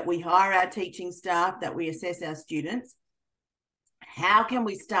 that we hire our teaching staff, that we assess our students. How can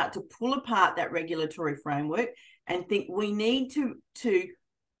we start to pull apart that regulatory framework and think we need to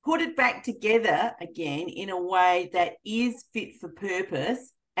put it back together again in a way that is fit for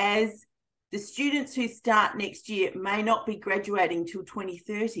purpose, as the students who start next year may not be graduating till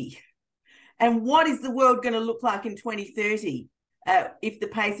 2030. And what is the world going to look like in 2030 if the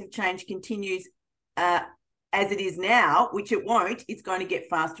pace of change continues as it is now, which it won't? It's going to get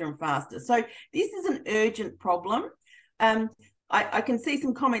faster and faster. So this is an urgent problem. I can see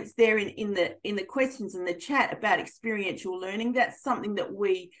some comments there in the questions in the chat about experiential learning. That's something that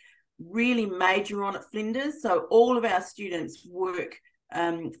we really major on at Flinders. So all of our students work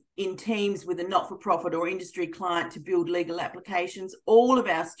in teams with a not-for-profit or industry client to build legal applications. All of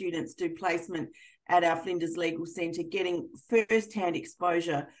our students do placement at our Flinders Legal Centre, getting first-hand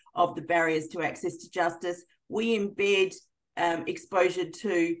exposure of the barriers to access to justice. We embed exposure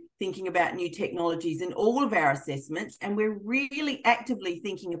to thinking about new technologies in all of our assessments, and we're really actively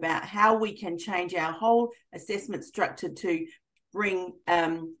thinking about how we can change our whole assessment structure to bring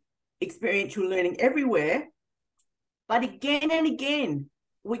experiential learning everywhere. But again and again,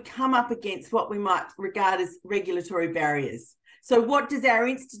 we come up against what we might regard as regulatory barriers. So what does our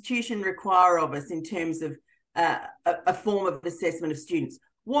institution require of us in terms of a form of assessment of students?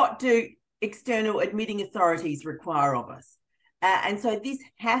 What do external admitting authorities require of us? And so this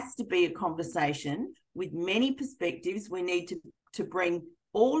has to be a conversation with many perspectives. We need to bring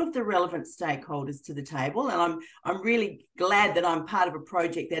all of the relevant stakeholders to the table. And I'm really glad that I'm part of a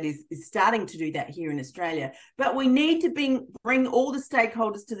project that is starting to do that here in Australia. But we need to bring all the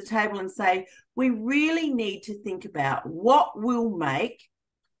stakeholders to the table and say, we really need to think about what will make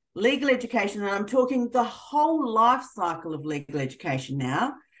legal education, and I'm talking the whole life cycle of legal education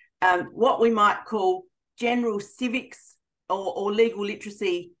now, what we might call general civics or legal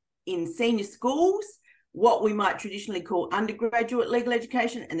literacy in senior schools, what we might traditionally call undergraduate legal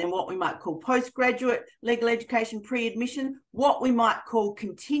education, and then what we might call postgraduate legal education pre-admission, what we might call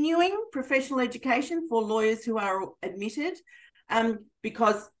continuing professional education for lawyers who are admitted,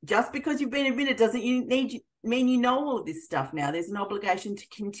 Because just because you've been admitted doesn't mean you know all of this stuff now. There's an obligation to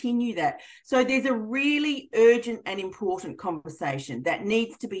continue that. So there's a really urgent and important conversation that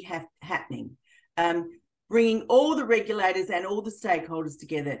needs to be happening, bringing all the regulators and all the stakeholders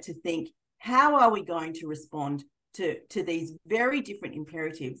together to think, how are we going to respond to these very different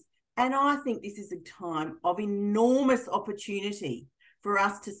imperatives? And I think this is a time of enormous opportunity for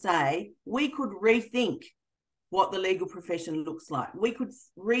us to say, we could rethink what the legal profession looks like. We could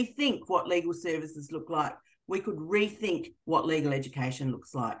rethink what legal services look like. We could rethink what legal education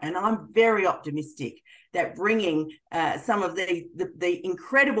looks like. And I'm very optimistic that bringing some of the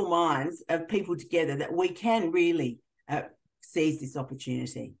incredible minds of people together, that we can really seize this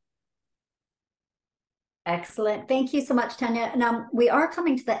opportunity. Excellent. Thank you so much, Tanya. Now, we are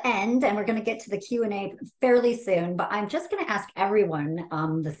coming to the end and we're going to get to the Q&A fairly soon, but I'm just going to ask everyone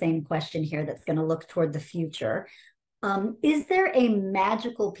the same question here that's going to look toward the future. Is there a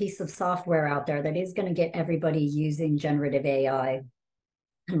magical piece of software out there that is going to get everybody using generative AI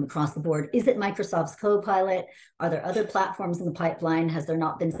across the board? Is it Microsoft's Copilot? Are there other platforms in the pipeline? Has there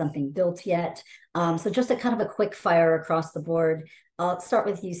not been something built yet? So just a kind of a quick fire across the board. I'll start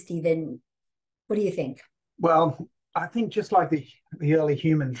with you, Stephen. What do you think? Well, I think just like the early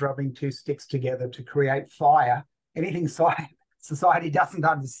humans rubbing two sticks together to create fire, anything society doesn't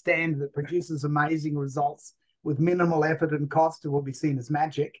understand that produces amazing results with minimal effort and cost will be seen as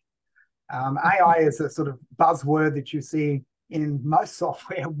magic. AI is a sort of buzzword that you see in most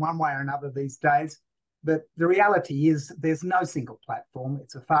software one way or another these days. But the reality is there's no single platform.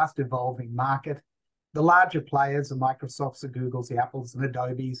 It's a fast evolving market. The larger players, the Microsofts, the Googles, the Apples and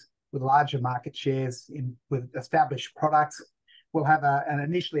Adobes, with larger market shares with established products, will have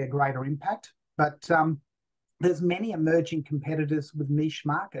initially a greater impact. But there's many emerging competitors with niche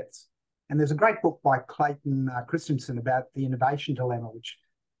markets. And there's a great book by Clayton Christensen about the innovation dilemma, which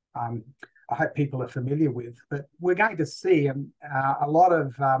I hope people are familiar with. But we're going to see a lot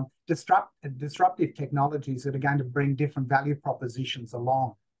of disruptive technologies that are going to bring different value propositions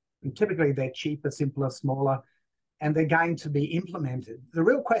along. And typically they're cheaper, simpler, smaller, and they're going to be implemented. The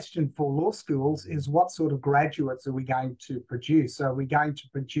real question for law schools is, what sort of graduates are we going to produce? Are we going to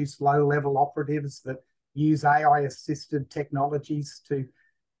produce low-level operatives that use AI-assisted technologies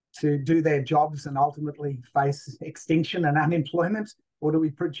to do their jobs and ultimately face extinction and unemployment? Or do we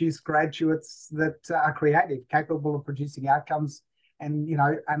produce graduates that are creative, capable of producing outcomes and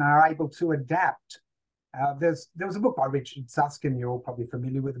are able to adapt? There was a book by Richard Susskind you're all probably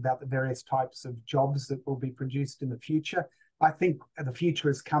familiar with about the various types of jobs that will be produced in the future. I think the future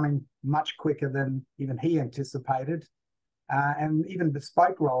is coming much quicker than even he anticipated. And even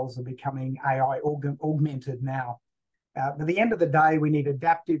bespoke roles are becoming AI augmented now. But at the end of the day, we need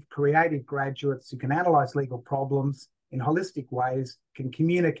adaptive, creative graduates who can analyze legal problems in holistic ways, can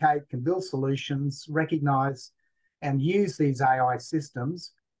communicate, can build solutions, recognize and use these AI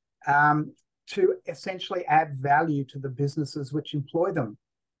systems to essentially add value to the businesses which employ them.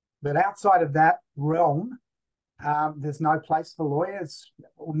 But outside of that realm, there's no place for lawyers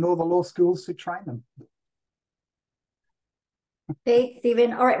nor the law schools to train them. Thanks,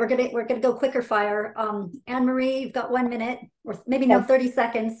 Stephen. All right, we're gonna go quicker fire. Anne-Marie, you've got 1 minute, or maybe no, 30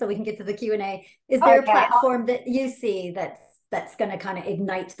 seconds, so we can get to the Q&A. Is there a platform that you see that's going to kind of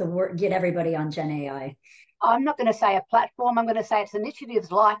ignite the work, get everybody on Gen AI? I'm not going to say a platform. I'm going to say it's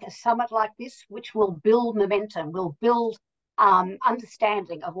initiatives like a summit like this, which will build momentum, will build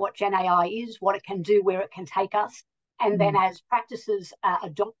understanding of what Gen AI is, what it can do, where it can take us. And then as practices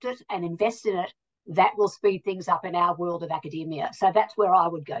adopt it and invest in it, that will speed things up in our world of academia. So that's where I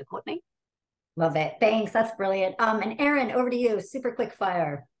would go, Courtney. Love it. Thanks. That's brilliant. And Aaron, over to you. Super quick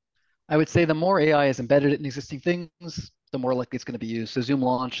fire. I would say the more AI is embedded in existing things, the more likely it's going to be used. So Zoom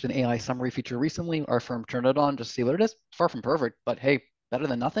launched an AI summary feature recently. Our firm turned it on just to see what it is. Far from perfect, but hey, better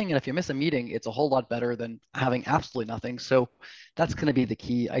than nothing. And if you miss a meeting, it's a whole lot better than having absolutely nothing. So that's going to be the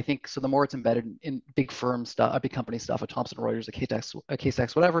key, I think. So the more it's embedded in big firm stuff, big company stuff, a Thomson Reuters, a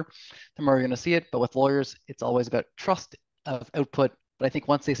Casex, whatever, the more you're going to see it. But with lawyers, it's always about trust of output. But I think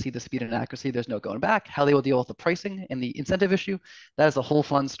once they see the speed and accuracy, there's no going back. How they will deal with the pricing and the incentive issue, that is a whole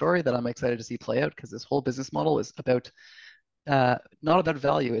fun story that I'm excited to see play out, because this whole business model is about not about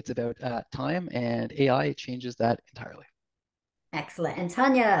value, it's about time, and AI changes that entirely. Excellent. And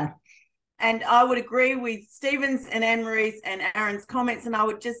Tanya? And I would agree with Stephen's and Anne-Marie's and Aaron's comments, and I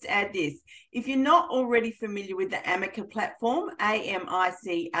would just add this. If you're not already familiar with the Amica platform,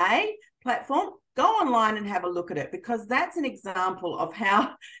 AMICA platform, go online and have a look at it, because that's an example of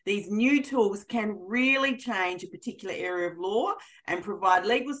how these new tools can really change a particular area of law and provide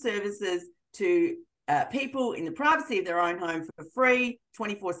legal services to people in the privacy of their own home for free,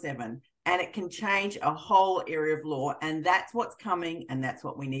 24/7. And it can change a whole area of law. And that's what's coming. And that's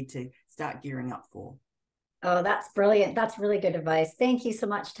what we need to start gearing up for. Oh, that's brilliant. That's really good advice. Thank you so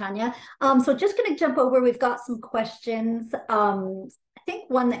much, Tanya. So just going to jump over. We've got some questions. I think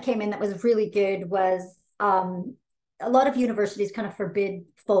one that came in that was really good was a lot of universities kind of forbid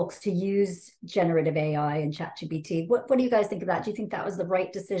folks to use generative AI and ChatGPT. What do you guys think of that? Do you think that was the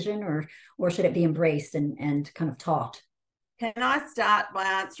right decision, or should it be embraced and kind of taught? Can I start by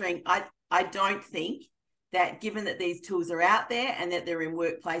answering? I don't think that, given that these tools are out there and that they're in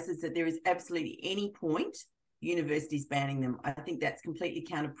workplaces, that there is absolutely any point universities banning them. I think that's completely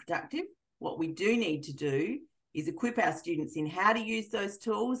counterproductive. What we do need to do is equip our students in how to use those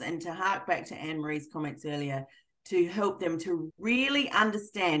tools, and to hark back to Anne-Marie's comments earlier, to help them to really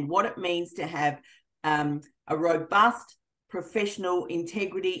understand what it means to have a robust, professional,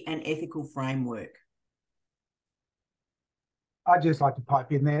 integrity and ethical framework. I'd just like to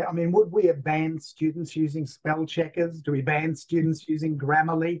pipe in there. I mean, would we have banned students using spell checkers? Do we ban students using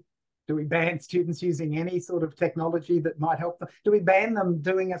Grammarly? Do we ban students using any sort of technology that might help them? Do we ban them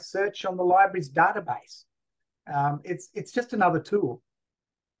doing a search on the library's database? It's just another tool,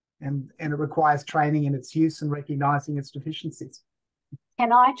 and it requires training in its use and recognising its deficiencies.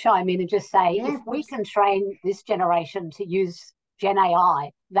 Can I chime in and just say, Yeah, if we can train this generation to use Gen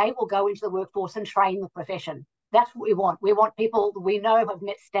AI, they will go into the workforce and train the profession. That's what we want. We want people we know have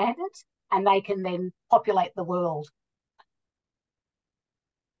met standards, and they can then populate the world.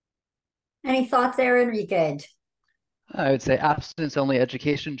 Any thoughts, Aaron? Are you good? I would say abstinence-only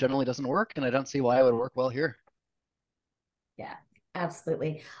education generally doesn't work, and I don't see why it would work well here. Yeah,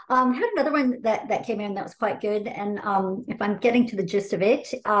 absolutely. Had another one that came in that was quite good, and if I'm getting to the gist of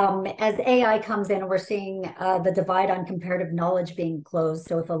it, as AI comes in, we're seeing the divide on comparative knowledge being closed.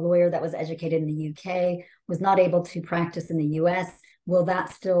 So if a lawyer that was educated in the UK was not able to practice in the US, will that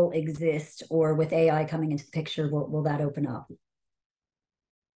still exist, or with AI coming into the picture, will that open up?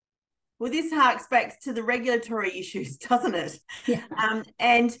 Well, this harks back to the regulatory issues, doesn't it? Yeah.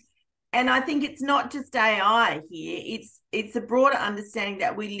 And I think it's not just AI here. It's a broader understanding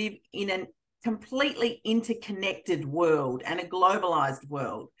that we live in a completely interconnected world and a globalized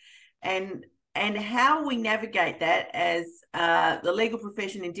world. And how we navigate that as the legal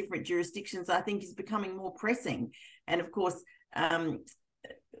profession in different jurisdictions, I think, is becoming more pressing. And of course,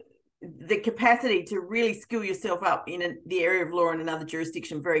 the capacity to really skill yourself up in the area of law in another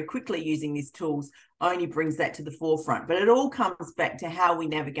jurisdiction very quickly using these tools only brings that to the forefront. But it all comes back to how we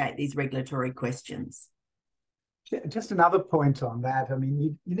navigate these regulatory questions. Just another point on that. I mean,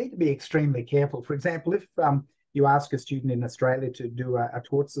 you need to be extremely careful. For example, if you ask a student in Australia to do a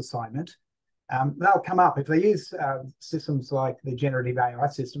torts assignment, they'll come up. If they use systems like the generative AI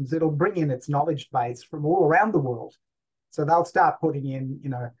systems, it'll bring in its knowledge base from all around the world. So they'll start putting in,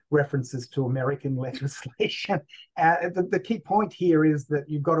 references to American legislation. The key point here is that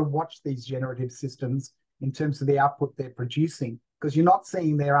you've got to watch these generative systems in terms of the output they're producing, because you're not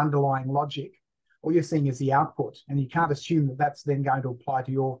seeing their underlying logic. All you're seeing is the output, and you can't assume that that's then going to apply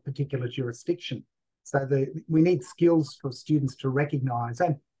to your particular jurisdiction. So we need skills for students to recognise,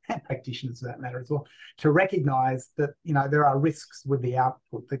 and practitioners for that matter as well, to recognise that there are risks with the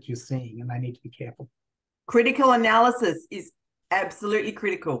output that you're seeing, and they need to be careful. Critical analysis is absolutely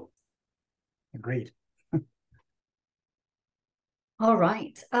critical. Agreed. All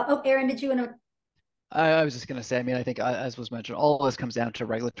right. Aaron, did you want to? I was just going to say, I mean, I think, as was mentioned, all of this comes down to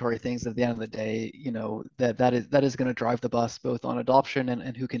regulatory things. At the end of the day, that is going to drive the bus, both on adoption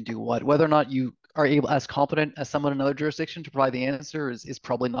and who can do what. Whether or not you are as competent as someone in another jurisdiction to provide the answer is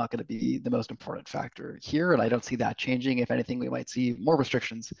probably not going to be the most important factor here. And I don't see that changing. If anything, we might see more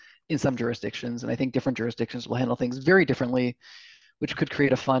restrictions in some jurisdictions. And I think different jurisdictions will handle things very differently, which could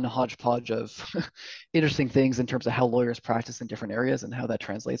create a fun hodgepodge of interesting things in terms of how lawyers practice in different areas and how that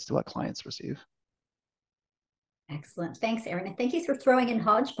translates to what clients receive. Excellent. Thanks, Aaron. And thank you for throwing in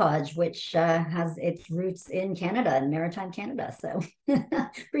hodgepodge, which has its roots in Canada and maritime Canada. So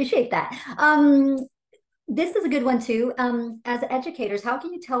appreciate that. This is a good one too. As educators, how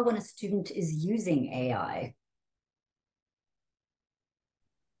can you tell when a student is using AI?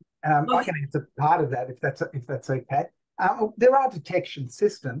 I can answer part of that if that's okay. There are detection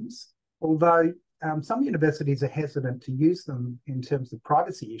systems, although some universities are hesitant to use them in terms of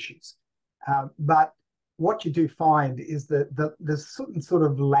privacy issues. But what you do find is that there's certain sort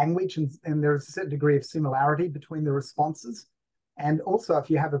of language and there's a certain degree of similarity between the responses. And also, if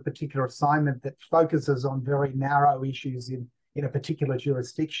you have a particular assignment that focuses on very narrow issues in a particular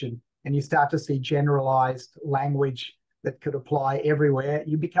jurisdiction, and you start to see generalized language that could apply everywhere,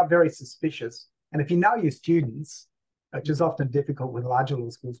 you become very suspicious. And if you know your students, which is often difficult with larger law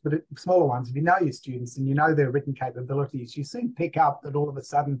schools, but smaller ones, if you know your students and you know their written capabilities, you soon pick up that all of a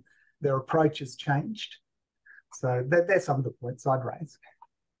sudden their approach has changed. So there's some of the points I'd raise.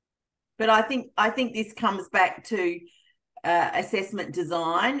 But I think this comes back to assessment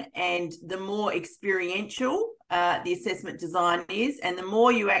design, and the more experiential the assessment design is, and the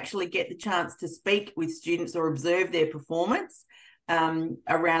more you actually get the chance to speak with students or observe their performance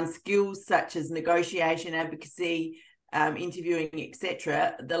around skills such as negotiation, advocacy, interviewing,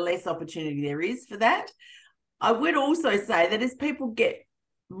 etc., the less opportunity there is for that. I would also say that as people get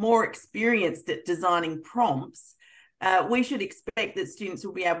more experienced at designing prompts, we should expect that students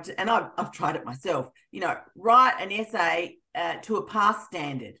will be able to, and I've tried it myself, write an essay to a pass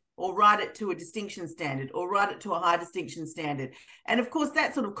standard, or write it to a distinction standard, or write it to a high distinction standard. And of course,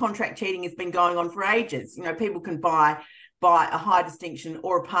 that sort of contract cheating has been going on for ages. People can buy a high distinction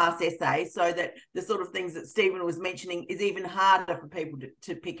or a pass essay, so that the sort of things that Stephen was mentioning is even harder for people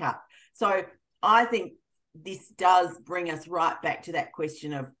to pick up. So I think this does bring us right back to that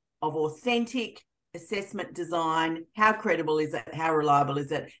question of authentic assessment design. How credible is it? How reliable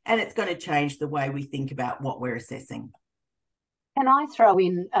is it? And it's going to change the way we think about what we're assessing. Can I throw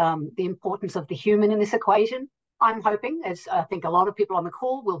in the importance of the human in this equation? I'm hoping, as I think a lot of people on the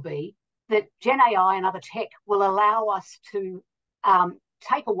call will be, that Gen AI and other tech will allow us to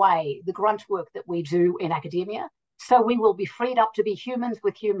take away the grunt work that we do in academia. So we will be freed up to be humans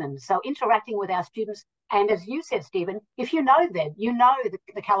with humans. So interacting with our students. And as you said, Stephen, if you know them, you know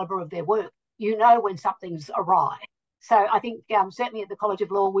the caliber of their work. You know when something's awry. So I think certainly at the College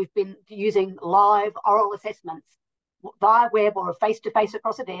of Law, we've been using live oral assessments via web or face-to-face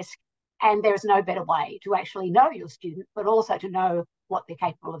across a desk. And there's no better way to actually know your student, but also to know what they're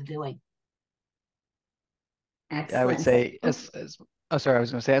capable of doing. Excellent. I would say,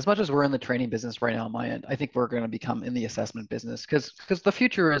 as much as we're in the training business right now on my end, I think we're going to become in the assessment business, because the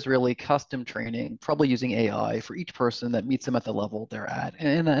future is really custom training, probably using AI for each person that meets them at the level they're at.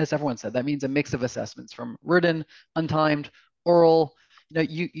 And as everyone said, that means a mix of assessments, from written, untimed, oral,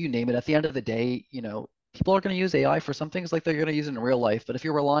 you name it. At the end of the day, people are going to use AI for some things like they're going to use it in real life. But if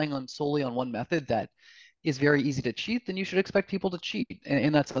you're relying solely on one method that is very easy to cheat, then you should expect people to cheat.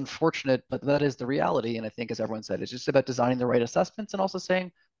 And that's unfortunate, but that is the reality. And I think, as everyone said, it's just about designing the right assessments and also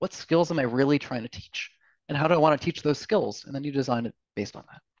saying, what skills am I really trying to teach? And how do I want to teach those skills? And then you design it based on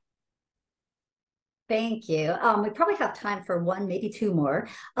that. Thank you. We probably have time for one, maybe two more.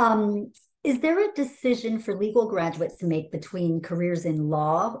 Is there a decision for legal graduates to make between careers in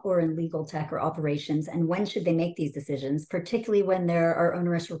law or in legal tech or operations? And when should they make these decisions, particularly when there are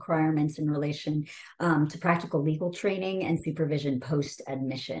onerous requirements in relation to practical legal training and supervision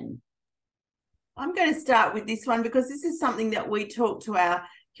post-admission? I'm going to start with this one, because this is something that we talk to our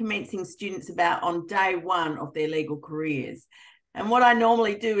commencing students about on day one of their legal careers. And what I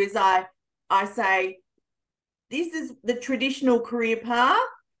normally do is I say, this is the traditional career path,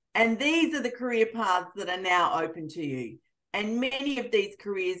 and these are the career paths that are now open to you. And many of these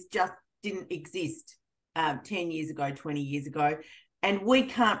careers just didn't exist 10 years ago, 20 years ago. And we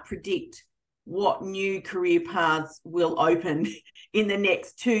can't predict what new career paths will open in the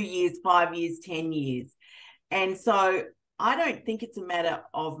next 2 years, 5 years, 10 years. And so I don't think it's a matter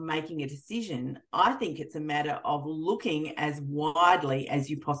of making a decision. I think it's a matter of looking as widely as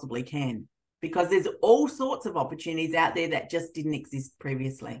you possibly can, because there's all sorts of opportunities out there that just didn't exist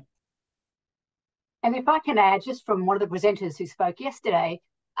previously. And if I can add, just from one of the presenters who spoke yesterday,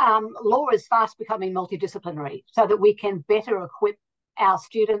 law is fast becoming multidisciplinary, so that we can better equip our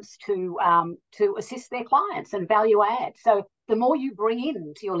students to assist their clients and value add. So the more you bring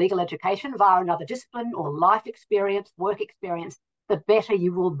into your legal education via another discipline or life experience, work experience, the better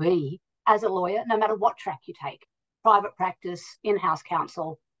you will be as a lawyer, no matter what track you take: private practice, in-house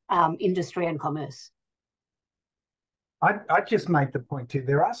counsel, industry and commerce. I'd just make the point too,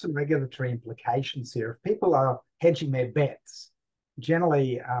 there are some regulatory implications here. If people are hedging their bets,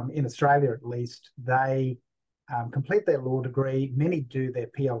 generally in Australia at least, they complete their law degree, many do their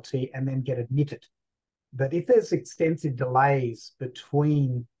PLT and then get admitted. But if there's extensive delays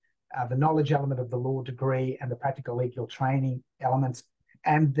between the knowledge element of the law degree and the practical legal training elements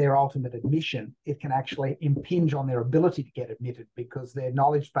and their ultimate admission, it can actually impinge on their ability to get admitted, because their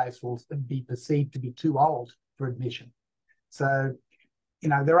knowledge base will be perceived to be too old for admission. So,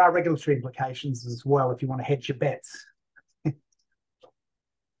 there are regulatory implications as well if you want to hedge your bets.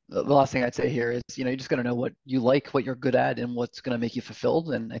 the last thing I'd say here is, you just got to know what you like, what you're good at, and what's going to make you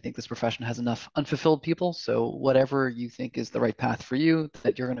fulfilled. And I think this profession has enough unfulfilled people. So whatever you think is the right path for you,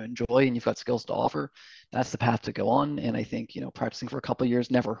 that you're going to enjoy and you've got skills to offer, that's the path to go on. And I think, practicing for a couple of years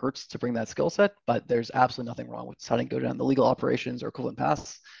never hurts to bring that skill set, but there's absolutely nothing wrong with deciding to go down the legal operations or equivalent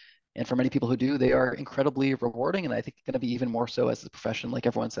paths. And for many people who do, they are incredibly rewarding. And I think going to be even more so as the profession, like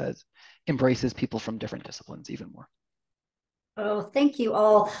everyone says, embraces people from different disciplines even more. Oh, thank you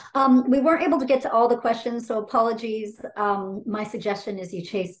all. We weren't able to get to all the questions, so apologies. My suggestion is you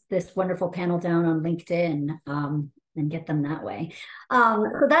chase this wonderful panel down on LinkedIn and get them that way.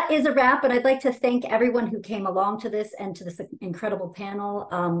 So that is a wrap, but I'd like to thank everyone who came along to this and to this incredible panel.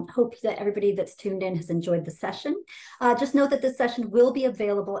 Hope that everybody that's tuned in has enjoyed the session. Just note that this session will be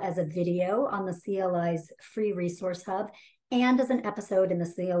available as a video on the CLI's free resource hub and as an episode in the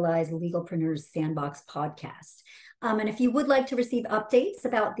CLI's Legalpreneurs Sandbox podcast. And if you would like to receive updates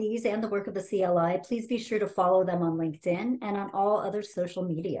about these and the work of the CLI, please be sure to follow them on LinkedIn and on all other social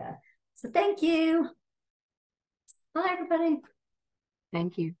media. So thank you. Bye, everybody.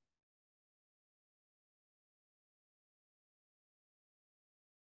 Thank you.